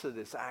piece of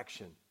this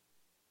action.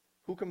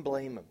 Who can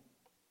blame him?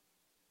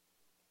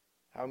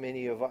 How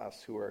many of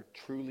us who are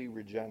truly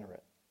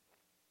regenerate,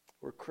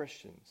 we're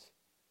Christians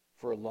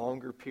for a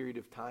longer period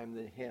of time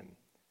than him,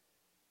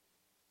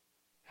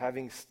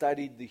 having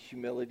studied the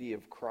humility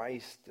of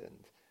Christ and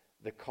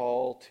the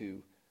call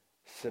to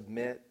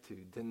submit, to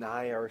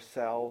deny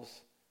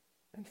ourselves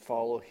and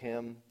follow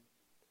him.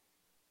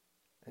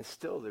 And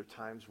still there are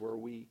times where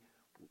we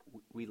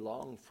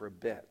long for a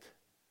bit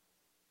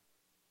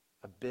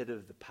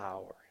of the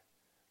power.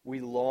 We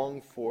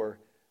long for,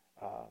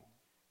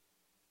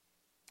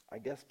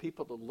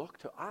 people to look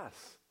to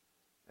us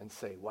and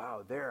say,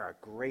 wow, they're a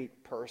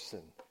great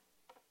person.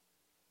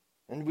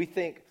 And we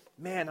think,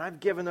 man, I've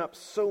given up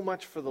so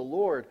much for the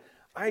Lord.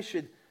 I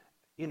should,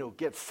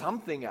 get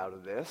something out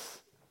of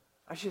this.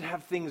 I should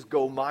have things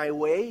go my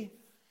way.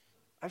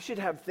 I should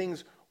have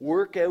things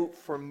work out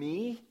for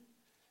me.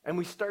 And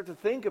we start to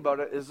think about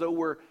it as though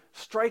we're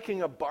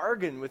striking a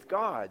bargain with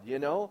God, you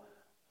know?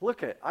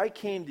 Look, I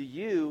came to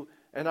you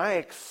and I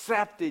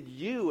accepted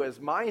you as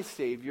my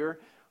Savior.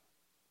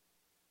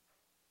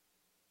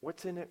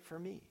 What's in it for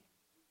me?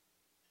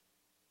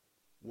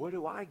 What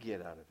do I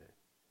get out of it?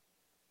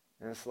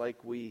 And it's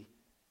like we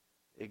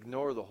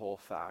ignore the whole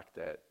fact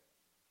that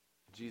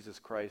Jesus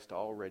Christ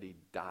already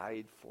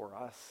died for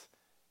us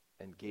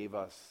and gave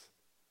us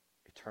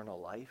eternal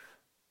life,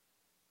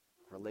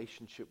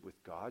 relationship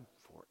with God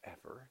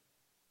forever.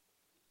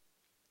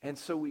 And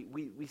so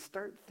we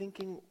start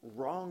thinking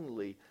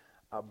wrongly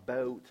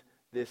about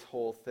this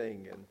whole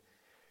thing. And,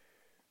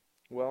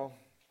 well,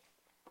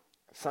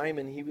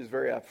 Simon, he was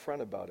very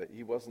upfront about it.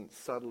 He wasn't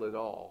subtle at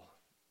all,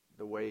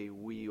 the way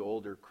we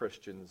older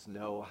Christians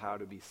know how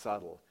to be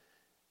subtle.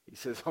 He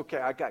says, okay,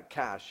 I got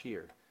cash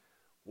here.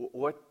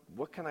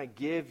 What can I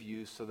give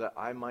you so that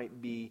I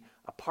might be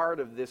a part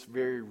of this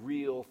very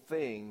real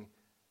thing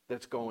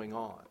that's going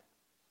on?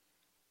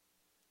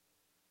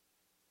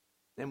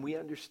 And we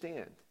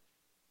understand.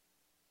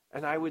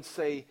 And I would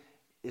say,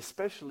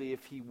 especially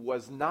if he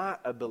was not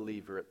a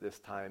believer at this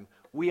time,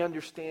 we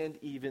understand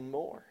even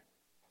more.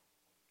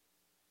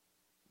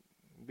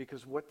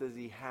 Because what does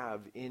he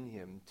have in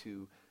him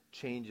to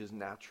change his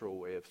natural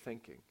way of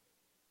thinking?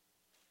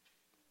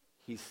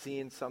 He's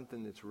seeing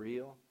something that's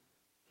real.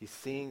 He's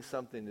seeing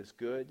something that's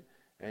good.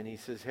 And he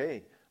says,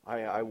 hey,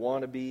 I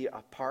want to be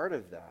a part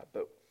of that.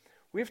 But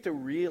we have to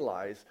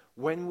realize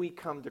when we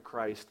come to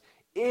Christ,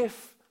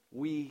 if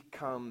we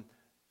come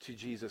to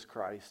Jesus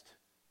Christ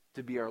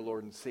to be our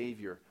Lord and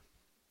Savior,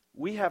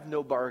 we have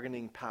no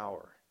bargaining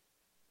power.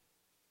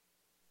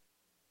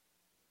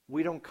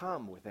 We don't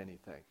come with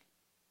anything.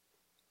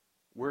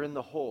 We're in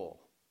the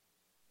hole.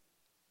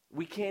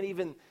 We can't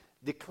even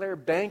declare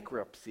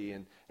bankruptcy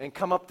and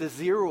come up to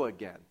zero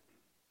again.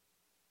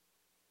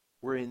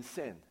 We're in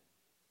sin.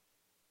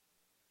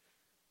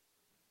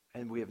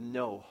 And we have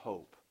no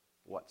hope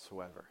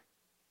whatsoever.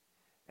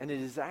 And it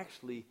is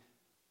actually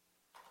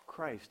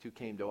Christ who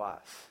came to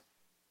us.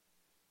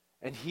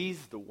 And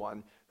he's the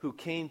one who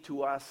came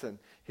to us, and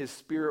his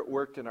Spirit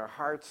worked in our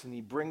hearts, and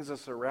he brings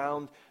us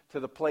around to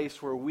the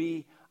place where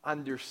we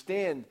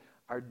understand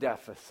our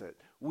deficit.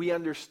 We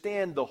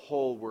understand the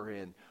hole we're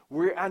in.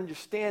 We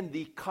understand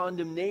the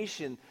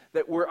condemnation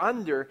that we're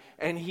under,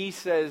 and he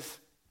says,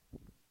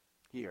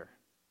 here,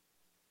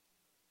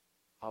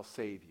 I'll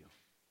save you.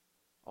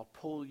 I'll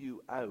pull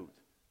you out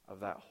of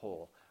that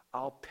hole.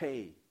 I'll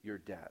pay your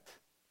debt.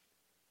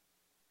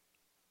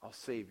 I'll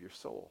save your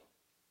soul.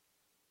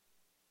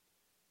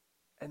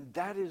 And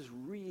that is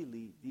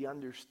really the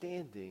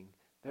understanding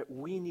that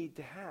we need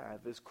to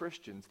have as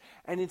Christians.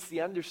 And it's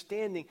the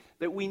understanding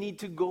that we need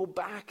to go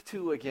back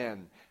to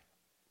again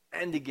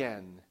and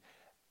again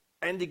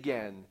and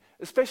again,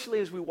 especially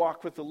as we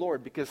walk with the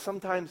Lord. Because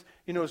sometimes,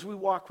 as we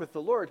walk with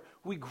the Lord,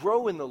 we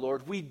grow in the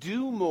Lord. We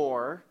do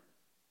more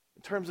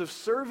in terms of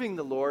serving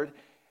the Lord.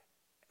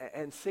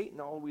 And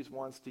Satan always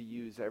wants to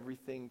use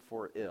everything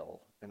for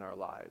ill in our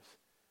lives.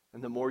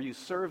 And the more you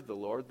serve the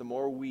Lord, the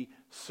more we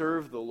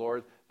serve the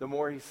Lord, the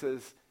more he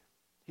says,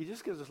 he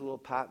just gives us a little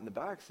pat in the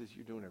back, says,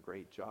 you're doing a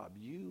great job.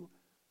 You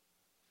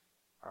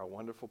are a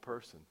wonderful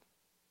person.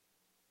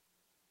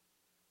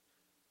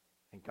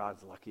 And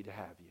God's lucky to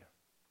have you.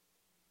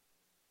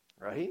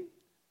 Right?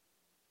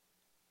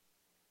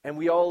 And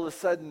we all of a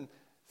sudden,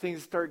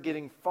 things start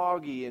getting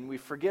foggy, and we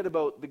forget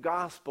about the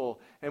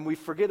gospel, and we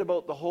forget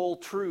about the whole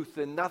truth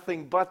and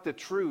nothing but the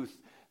truth,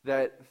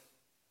 that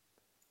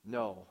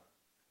no,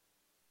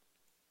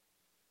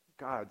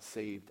 God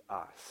saved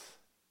us.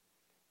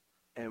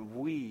 And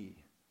we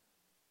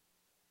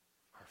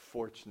are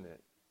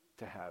fortunate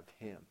to have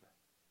him.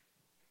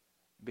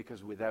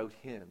 Because without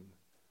him,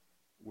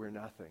 we're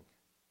nothing.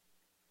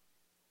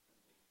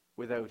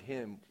 Without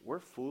him, we're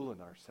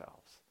fooling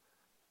ourselves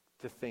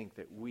to think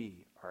that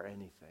we are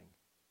anything.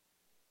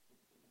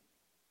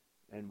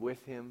 And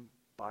with him,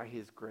 by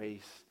his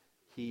grace,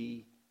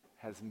 he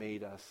has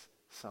made us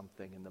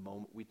something. And the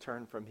moment we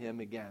turn from him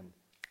again,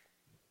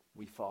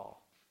 we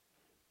fall.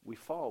 We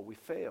fall, we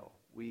fail,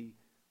 we're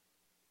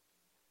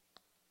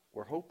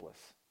hopeless.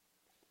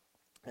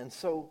 And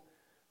so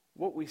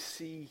what we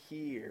see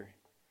here,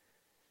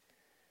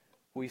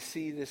 we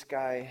see this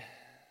guy,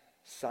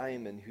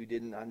 Simon, who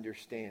didn't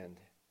understand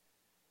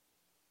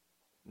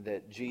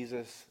that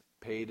Jesus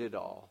paid it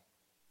all,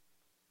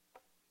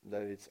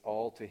 that it's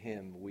all to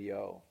him we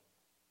owe.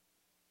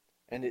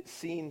 And it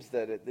seems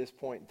that at this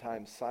point in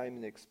time,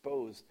 Simon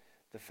exposed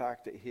the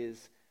fact that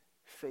his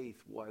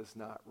faith was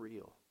not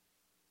real.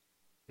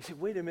 He said,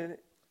 wait a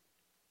minute.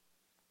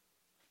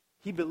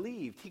 He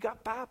believed. He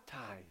got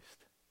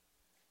baptized.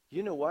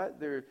 You know what?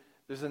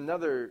 There's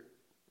another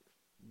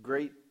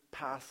great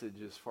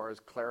passage as far as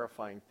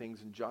clarifying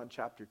things in John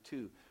chapter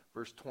 2,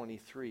 verse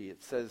 23.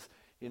 It says,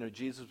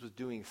 Jesus was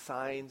doing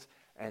signs,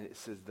 and it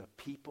says the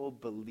people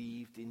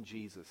believed in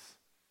Jesus.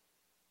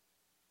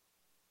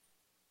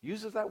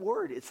 Uses that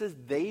word. It says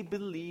they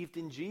believed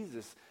in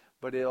Jesus,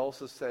 but it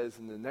also says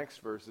in the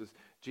next verses,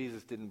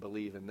 Jesus didn't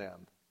believe in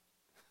them.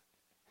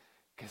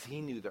 because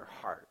he knew their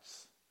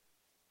hearts.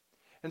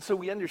 And so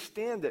we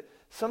understand that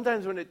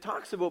sometimes when it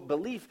talks about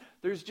belief,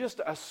 there's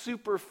just a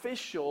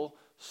superficial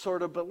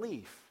sort of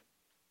belief.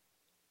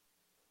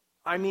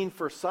 I mean,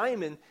 for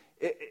Simon,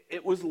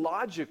 it was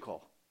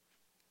logical.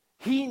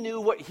 He knew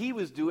what he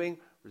was doing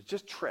was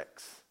just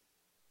tricks.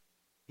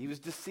 He was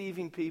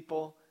deceiving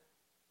people.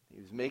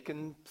 He was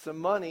making some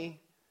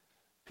money.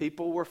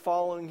 People were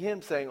following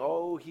him saying,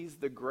 oh, he's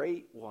the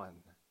great one.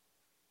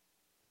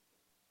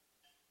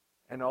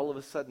 And all of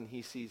a sudden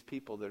he sees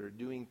people that are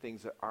doing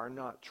things that are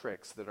not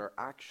tricks, that are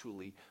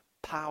actually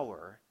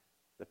power,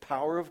 the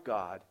power of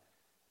God.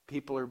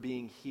 People are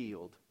being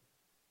healed.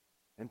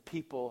 And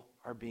people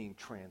are being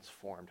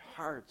transformed.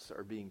 Hearts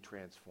are being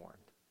transformed.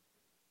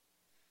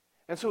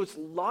 And so it's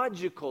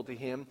logical to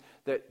him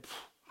that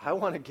I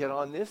want to get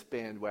on this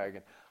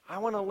bandwagon. I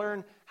want to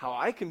learn how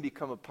I can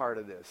become a part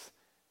of this.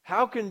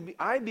 How can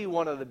I be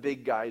one of the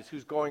big guys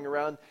who's going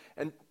around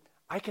and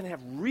I can have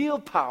real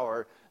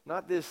power,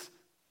 not this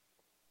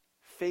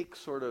fake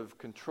sort of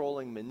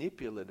controlling,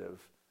 manipulative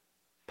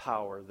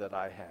power that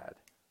I had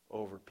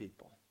over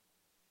people.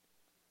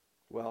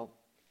 Well,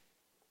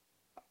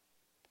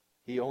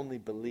 he only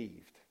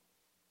believed.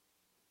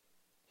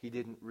 He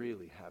didn't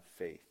really have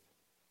faith.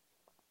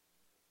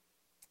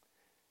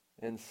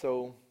 And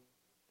so,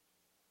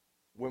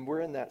 when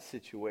we're in that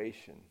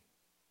situation,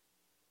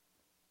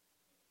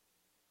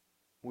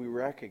 we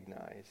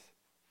recognize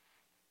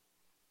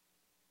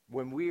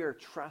when we are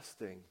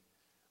trusting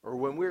or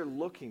when we're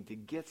looking to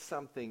get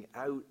something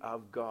out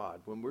of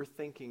God, when we're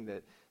thinking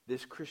that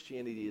this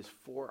Christianity is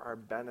for our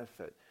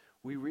benefit,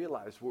 we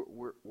realize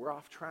we're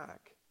off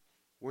track.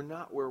 We're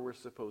not where we're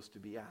supposed to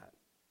be at.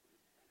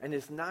 And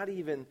it's not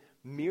even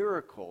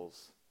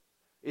miracles.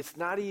 It's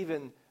not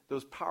even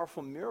those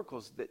powerful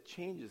miracles that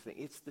changes things.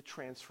 It's the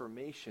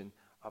transformation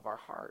of our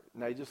heart.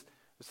 And I just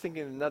was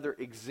thinking another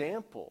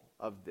example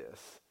of this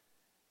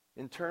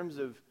in terms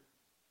of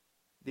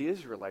the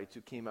Israelites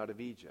who came out of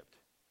Egypt.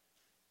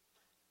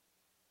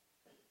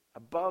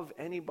 Above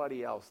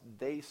anybody else,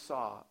 they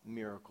saw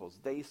miracles.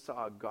 They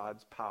saw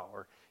God's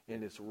power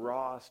in its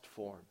rawest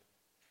form.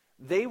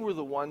 They were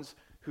the ones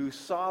who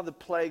saw the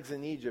plagues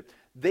in Egypt.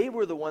 They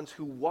were the ones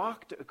who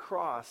walked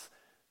across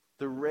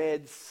the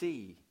Red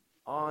Sea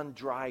on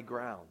dry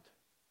ground.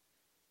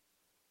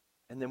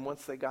 And then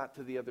once they got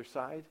to the other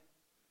side,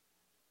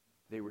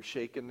 they were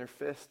shaking their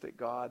fist at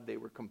God. They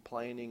were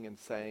complaining and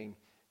saying,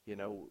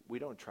 we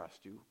don't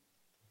trust you.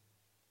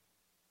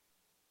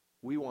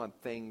 We want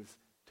things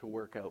to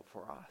work out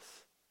for us.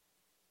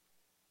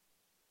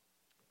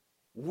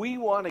 We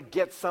want to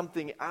get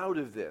something out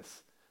of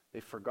this.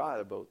 They forgot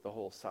about the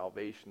whole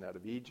salvation out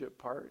of Egypt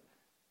part.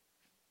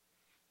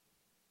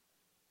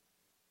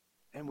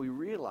 And we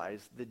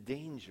realize the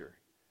danger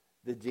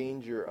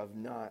of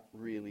not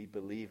really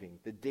believing,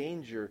 the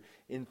danger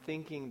in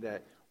thinking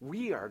that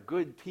we are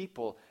good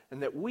people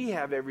and that we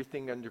have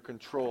everything under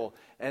control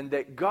and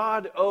that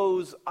God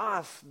owes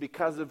us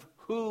because of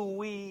who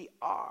we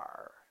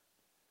are.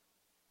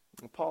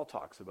 And Paul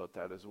talks about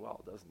that as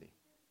well, doesn't he?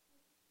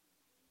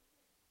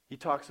 He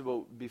talks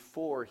about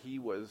before he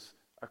was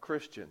a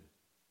Christian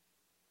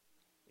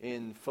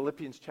in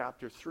Philippians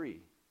chapter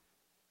 3.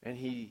 And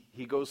he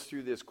goes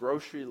through this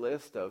grocery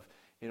list of,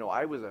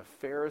 I was a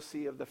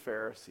Pharisee of the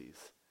Pharisees.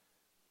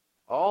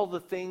 All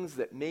the things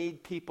that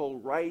made people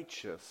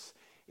righteous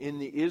in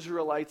the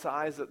Israelites'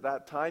 eyes at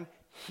that time,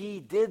 he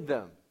did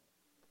them.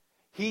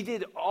 He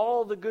did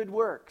all the good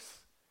works.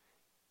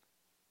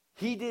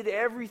 He did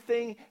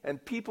everything,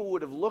 and people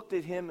would have looked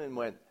at him and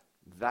went,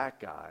 that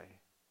guy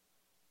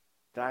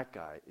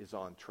is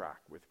on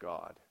track with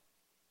God.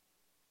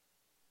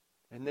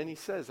 And then he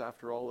says,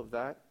 after all of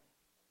that,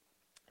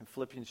 in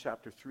Philippians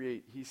chapter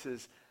 3:8, he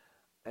says,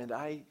 and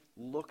I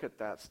look at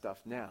that stuff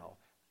now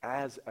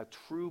as a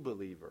true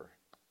believer,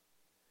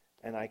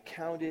 and I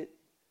count it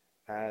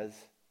as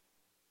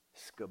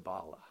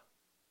skabala.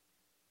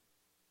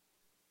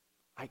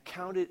 I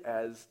count it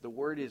as, the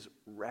word is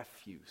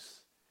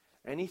refuse.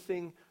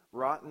 Anything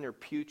rotten or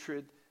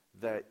putrid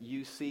that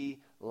you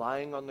see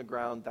lying on the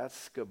ground,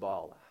 that's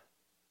skabala.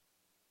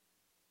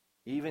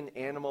 Even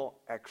animal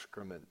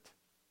excrement.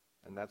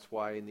 And that's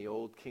why in the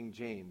old King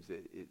James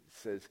it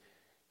says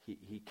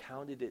he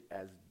counted it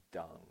as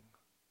dung.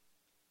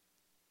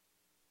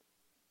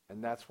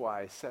 And that's why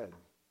I said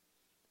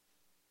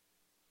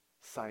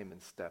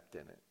Simon stepped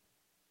in it.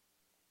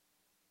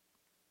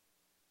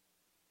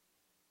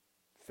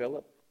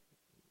 Philip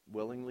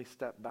willingly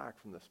stepped back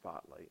from the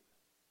spotlight.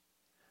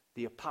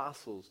 The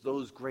apostles,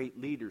 those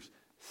great leaders,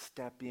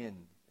 step in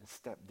and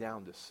step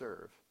down to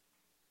serve.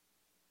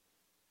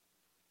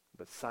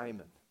 But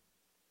Simon,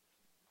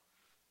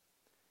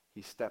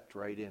 he stepped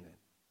right in it,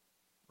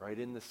 right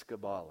in the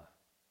skabala,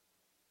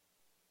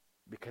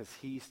 because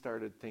he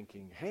started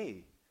thinking,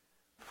 hey,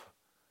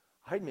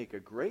 I'd make a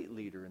great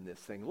leader in this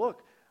thing.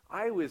 Look,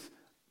 I was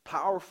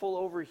powerful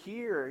over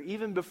here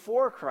even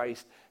before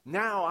Christ.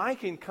 Now I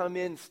can come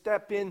in,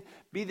 step in,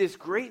 be this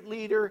great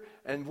leader,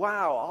 and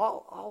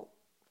wow,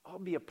 I'll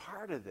be a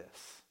part of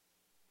this.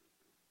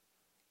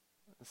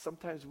 And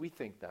sometimes we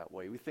think that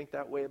way. We think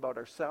that way about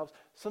ourselves.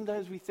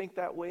 Sometimes we think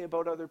that way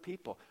about other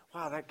people.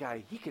 Wow, that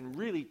guy, he can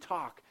really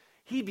talk.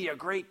 He'd be a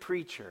great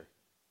preacher.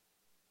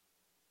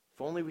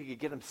 If only we could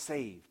get him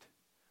saved.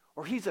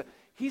 Or he's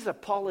a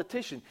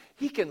politician.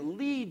 He can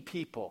lead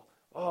people.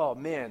 Oh,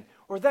 man.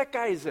 Or that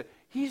guy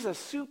he's a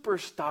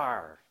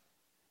superstar.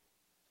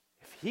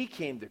 If he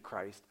came to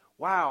Christ,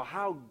 wow,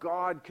 how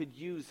God could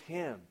use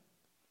him.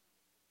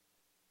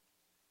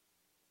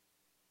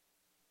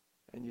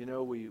 And you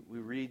know, we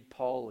read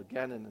Paul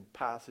again in a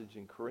passage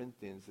in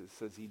Corinthians. It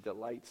says he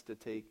delights to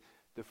take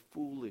the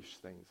foolish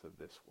things of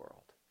this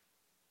world.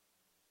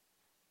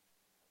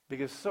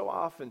 Because so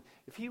often,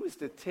 if he was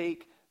to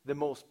take the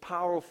most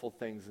powerful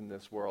things in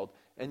this world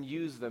and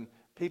use them,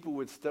 people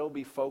would still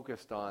be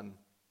focused on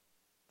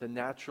the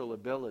natural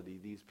ability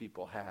these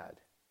people had.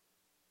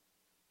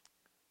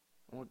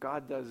 And what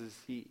God does is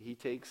he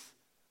takes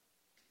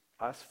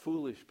us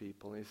foolish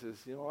people and he says,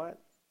 you know what?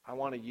 I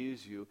want to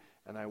use you,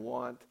 and I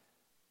want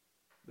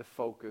the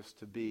focus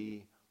to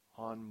be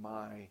on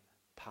my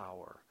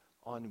power,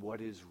 on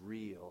what is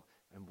real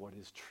and what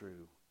is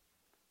true,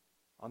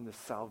 on the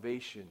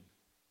salvation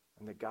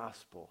and the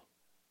gospel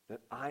that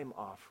I'm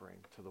offering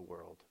to the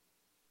world.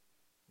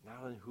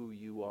 Not on who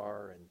you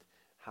are and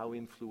how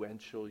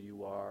influential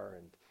you are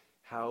and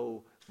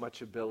how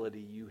much ability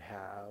you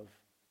have.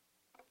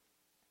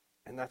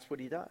 And that's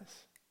what he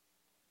does.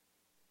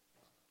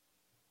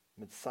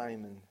 But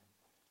Simon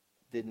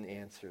didn't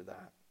answer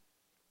that.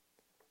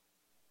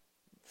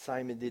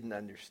 Simon didn't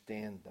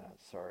understand that,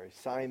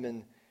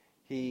 Simon,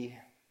 he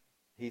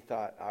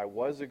thought, I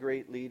was a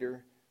great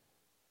leader.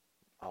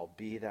 I'll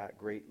be that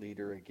great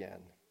leader again.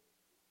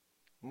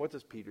 And what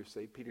does Peter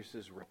say? Peter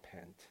says,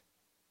 repent.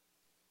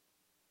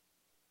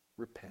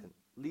 Repent.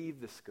 Leave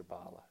the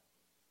Skabala.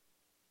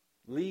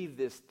 Leave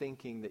this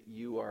thinking that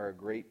you are a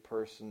great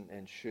person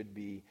and should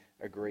be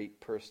a great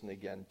person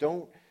again.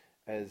 Don't,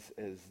 as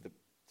it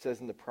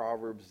says in the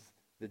Proverbs,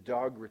 the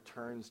dog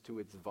returns to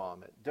its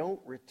vomit.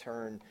 Don't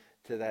return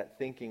to that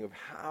thinking of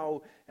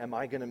how am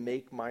I going to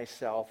make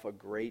myself a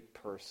great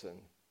person?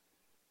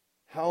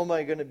 How am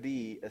I going to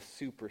be a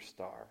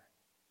superstar?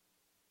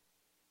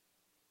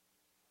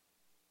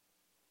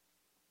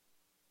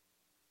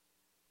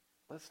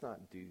 Let's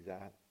not do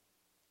that.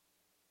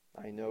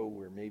 I know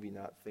we're maybe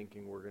not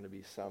thinking we're going to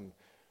be some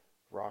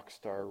rock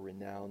star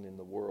renowned in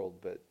the world,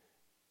 but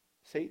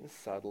Satan's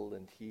subtle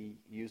and he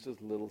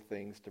uses little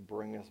things to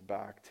bring us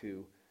back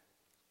to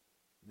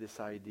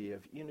this idea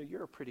of,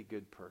 you're a pretty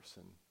good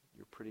person.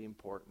 You're a pretty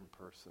important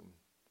person.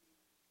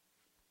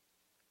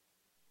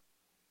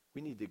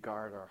 We need to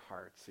guard our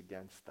hearts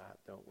against that,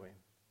 don't we?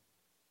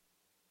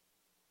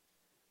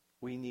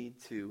 We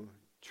need to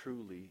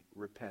truly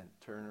repent,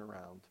 turn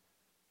around,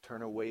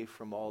 turn away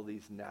from all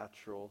these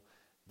natural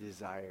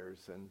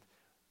desires. And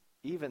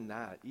even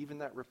that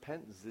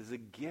repentance is a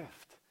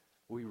gift.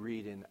 We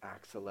read in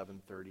Acts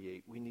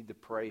 11:38. We need to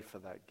pray for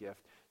that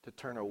gift, to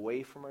turn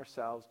away from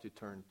ourselves, to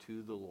turn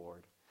to the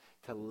Lord,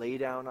 to lay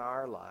down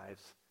our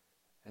lives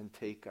and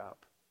take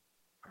up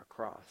our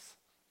cross.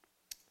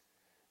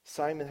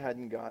 Simon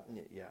hadn't gotten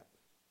it yet.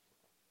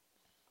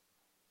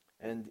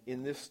 And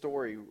in this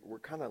story, we're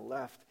kind of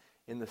left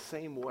in the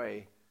same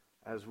way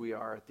as we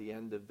are at the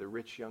end of the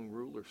rich young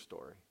ruler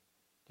story.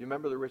 Do you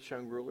remember the rich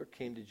young ruler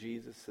came to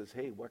Jesus, says,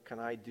 hey, what can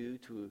I do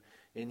to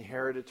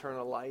inherit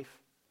eternal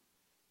life?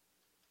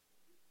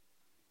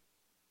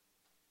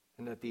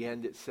 And at the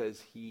end it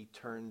says he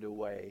turned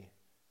away,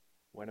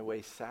 went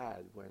away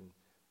sad when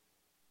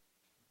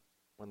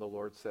the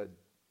Lord said,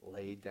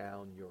 lay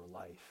down your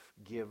life,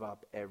 give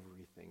up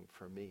everything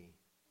for me.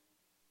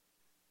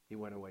 He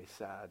went away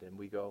sad, and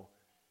we go,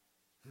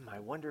 I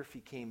wonder if he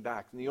came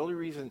back. And the only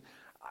reason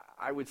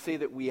I would say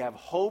that we have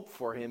hope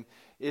for him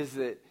is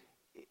that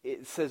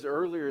it says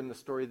earlier in the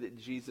story that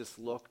Jesus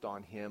looked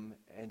on him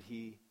and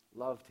he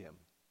loved him.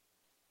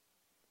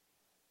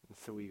 And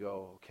so we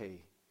go,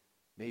 okay,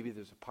 maybe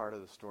there's a part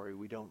of the story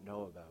we don't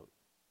know about.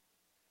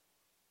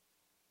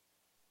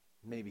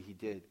 Maybe he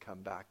did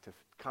come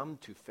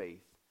to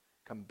faith,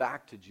 come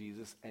back to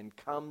Jesus and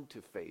come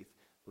to faith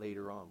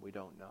later on. We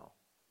don't know.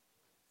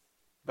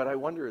 But I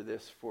wonder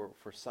this for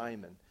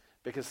Simon,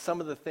 because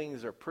some of the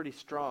things are pretty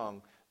strong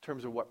in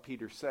terms of what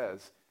Peter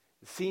says.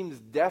 It seems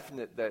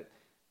definite that,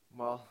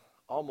 well,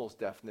 almost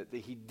definite,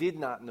 that he did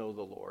not know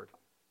the Lord.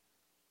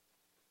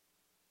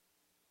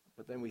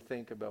 But then we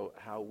think about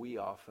how we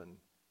often,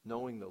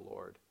 knowing the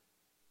Lord,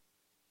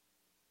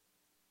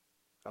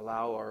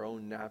 allow our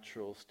own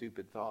natural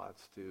stupid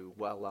thoughts to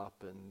well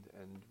up,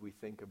 and we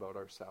think about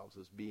ourselves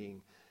as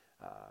being,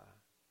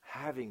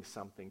 having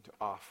something to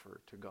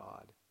offer to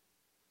God.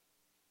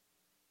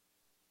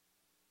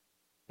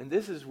 And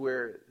this is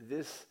where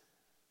this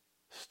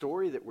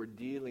story that we're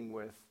dealing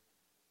with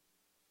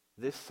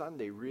this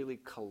Sunday really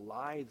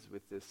collides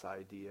with this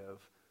idea of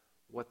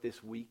what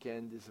this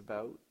weekend is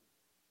about,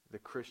 the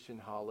Christian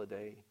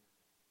holiday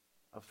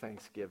of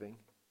Thanksgiving.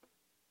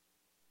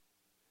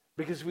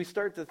 Because we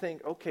start to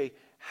think, okay,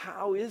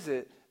 how is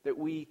it that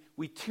we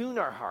tune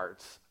our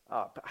hearts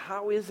up?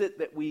 How is it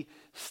that we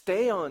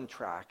stay on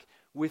track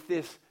with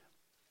this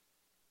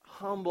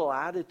humble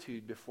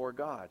attitude before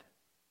God?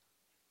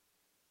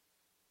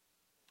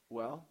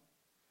 Well,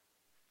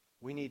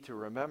 we need to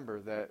remember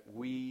that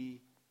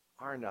we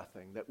are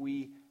nothing, that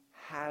we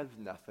have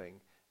nothing,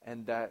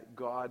 and that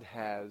God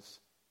has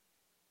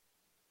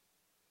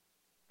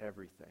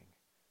everything.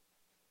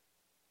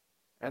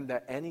 And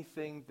that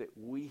anything that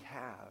we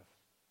have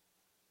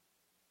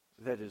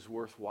that is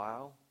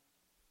worthwhile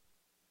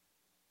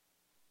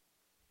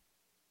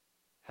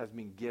has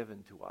been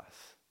given to us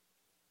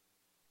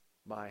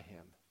by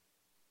Him.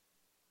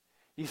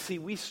 You see,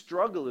 we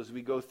struggle as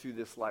we go through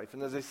this life.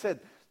 And as I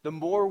said, the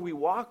more we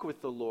walk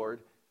with the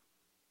Lord,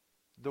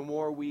 the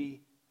more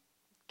we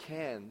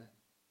can,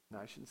 no,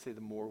 I shouldn't say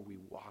the more we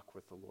walk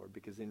with the Lord,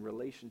 because in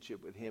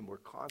relationship with Him, we're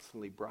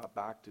constantly brought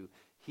back to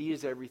He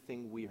is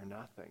everything, we are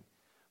nothing.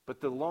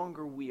 But the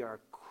longer we are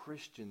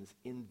Christians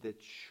in the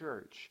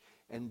church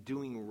and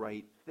doing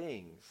right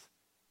things,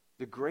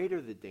 the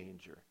greater the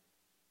danger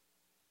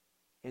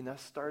in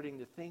us starting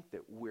to think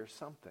that we're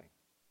something.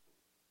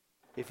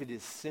 If it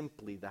is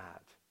simply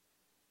that.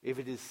 If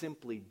it is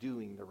simply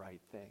doing the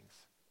right things.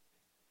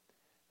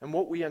 And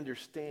what we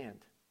understand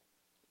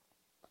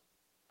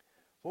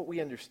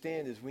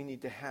is we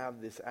need to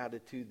have this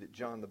attitude that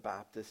John the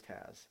Baptist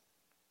has,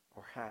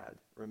 or had,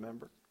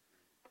 remember?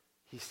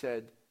 He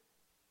said,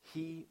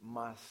 He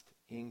must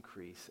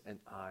increase and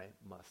I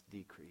must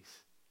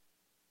decrease.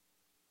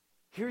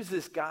 Here's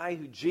this guy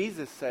who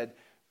Jesus said,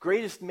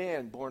 greatest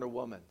man born a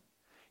woman.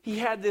 He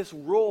had this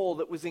role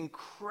that was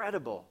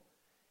incredible.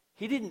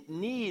 He didn't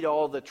need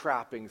all the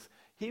trappings.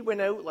 He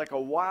went out like a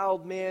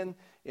wild man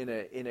in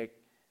a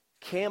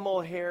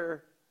camel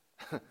hair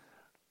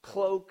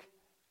cloak,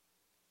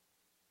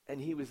 and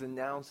he was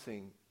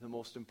announcing the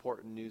most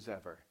important news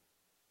ever.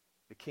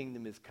 The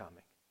kingdom is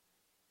coming.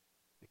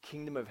 The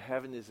kingdom of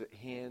heaven is at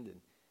hand,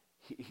 and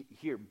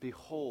here,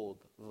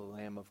 behold the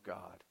Lamb of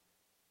God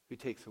who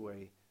takes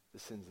away the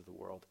sins of the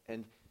world.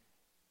 And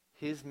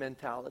his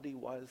mentality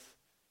was,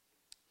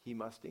 He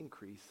must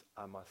increase,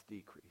 I must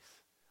decrease.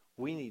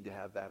 We need to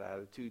have that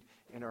attitude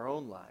in our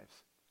own lives.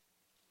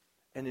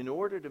 And in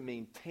order to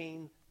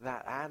maintain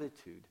that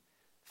attitude,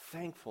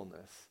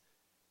 thankfulness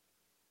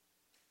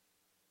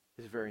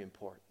is very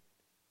important.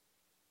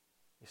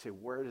 You say,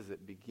 where does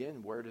it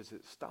begin? Where does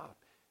it stop?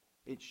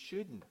 It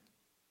shouldn't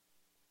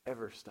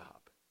ever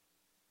stop.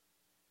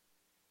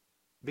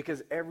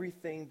 Because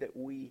everything that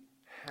we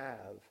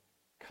have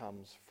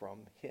comes from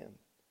Him.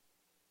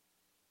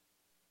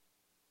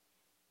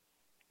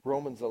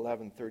 Romans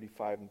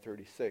 11:35 and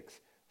 36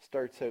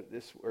 starts out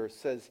this, or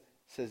says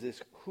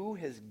this, who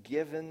has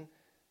given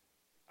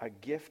a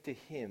gift to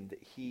him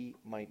that he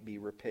might be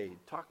repaid?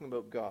 Talking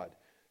about God.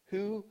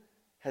 Who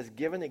has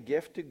given a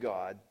gift to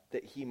God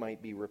that he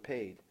might be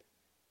repaid?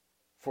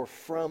 For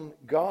from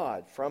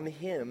God, from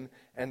Him,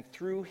 and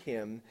through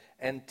Him,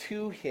 and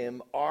to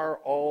Him are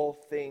all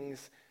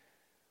things.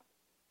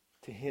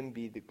 To Him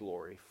be the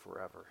glory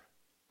forever.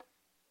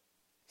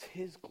 It's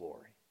His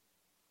glory.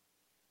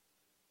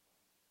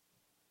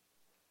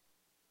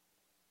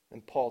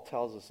 And Paul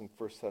tells us in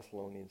 1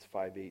 Thessalonians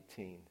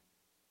 5:18,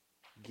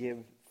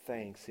 give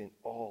thanks in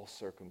all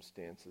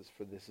circumstances,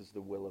 for this is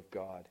the will of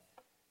God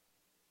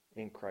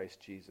in Christ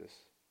Jesus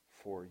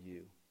for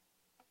you.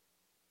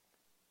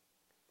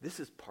 This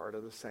is part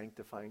of the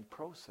sanctifying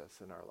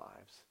process in our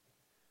lives.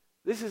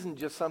 This isn't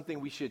just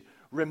something we should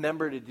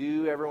remember to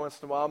do every once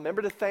in a while.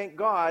 Remember to thank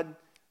God.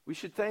 We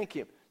should thank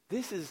Him.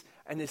 This is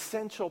an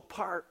essential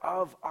part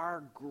of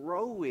our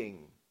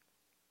growing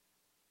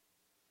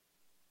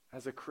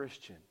as a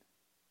Christian.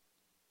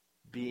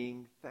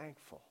 Being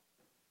thankful.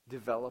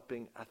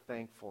 Developing a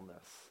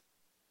thankfulness.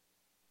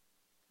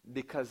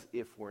 Because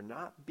if we're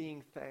not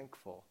being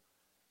thankful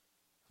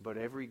about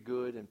every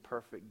good and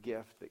perfect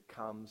gift that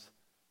comes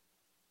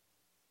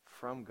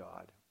from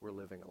God, we're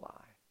living a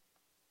lie.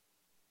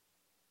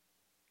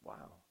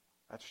 Wow,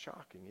 that's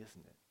shocking,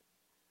 isn't it?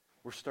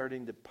 We're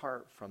starting to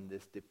part from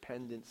this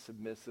dependent,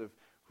 submissive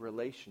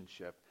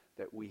relationship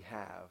that we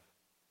have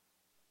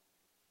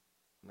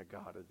in the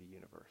God of the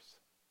universe.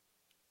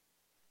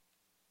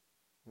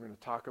 We're going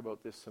to talk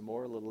about this some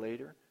more a little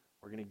later.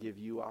 We're going to give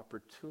you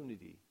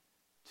opportunity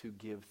to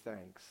give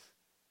thanks.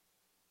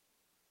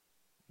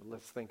 But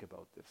let's think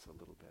about this a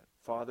little bit.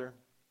 Father,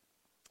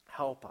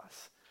 help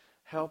us.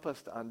 Help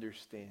us to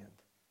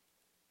understand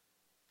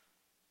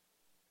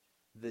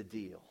the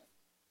deal.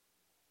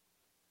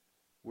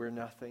 We're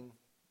nothing.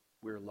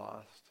 We're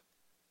lost.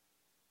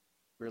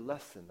 We're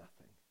less than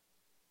nothing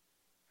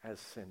as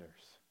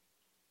sinners.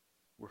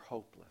 We're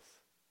hopeless.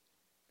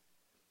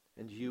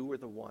 And you were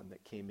the one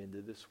that came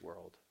into this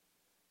world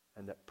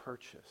and that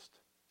purchased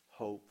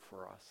hope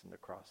for us in the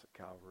cross of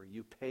Calvary.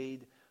 You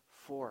paid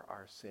for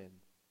our sin.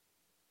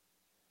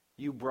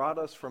 You brought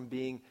us from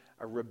being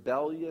a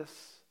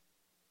rebellious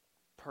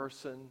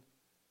person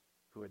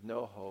who had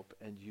no hope,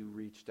 and you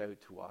reached out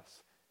to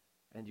us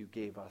and you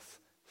gave us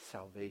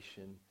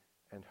salvation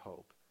and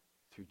hope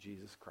through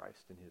Jesus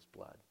Christ and His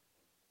blood.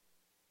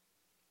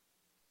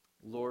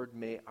 Lord,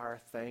 may our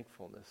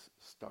thankfulness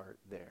start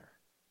there.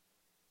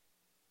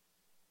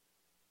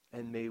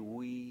 And may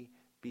we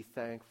be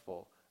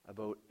thankful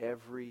about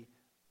every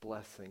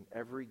blessing,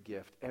 every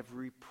gift,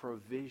 every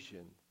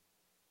provision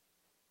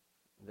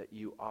that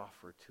you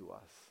offer to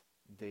us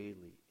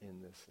daily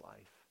in this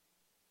life.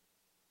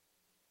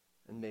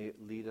 And may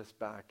it lead us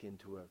back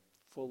into a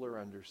fuller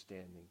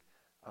understanding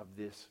of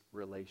this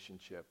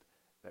relationship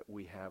that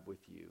we have with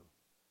you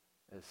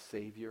as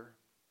Savior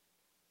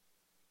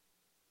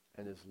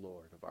and as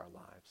Lord of our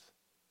lives.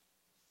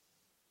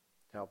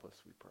 Help us,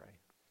 we pray,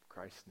 in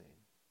Christ's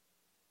name,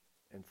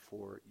 and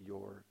for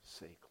your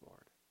sake,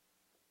 Lord.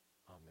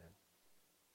 Amen.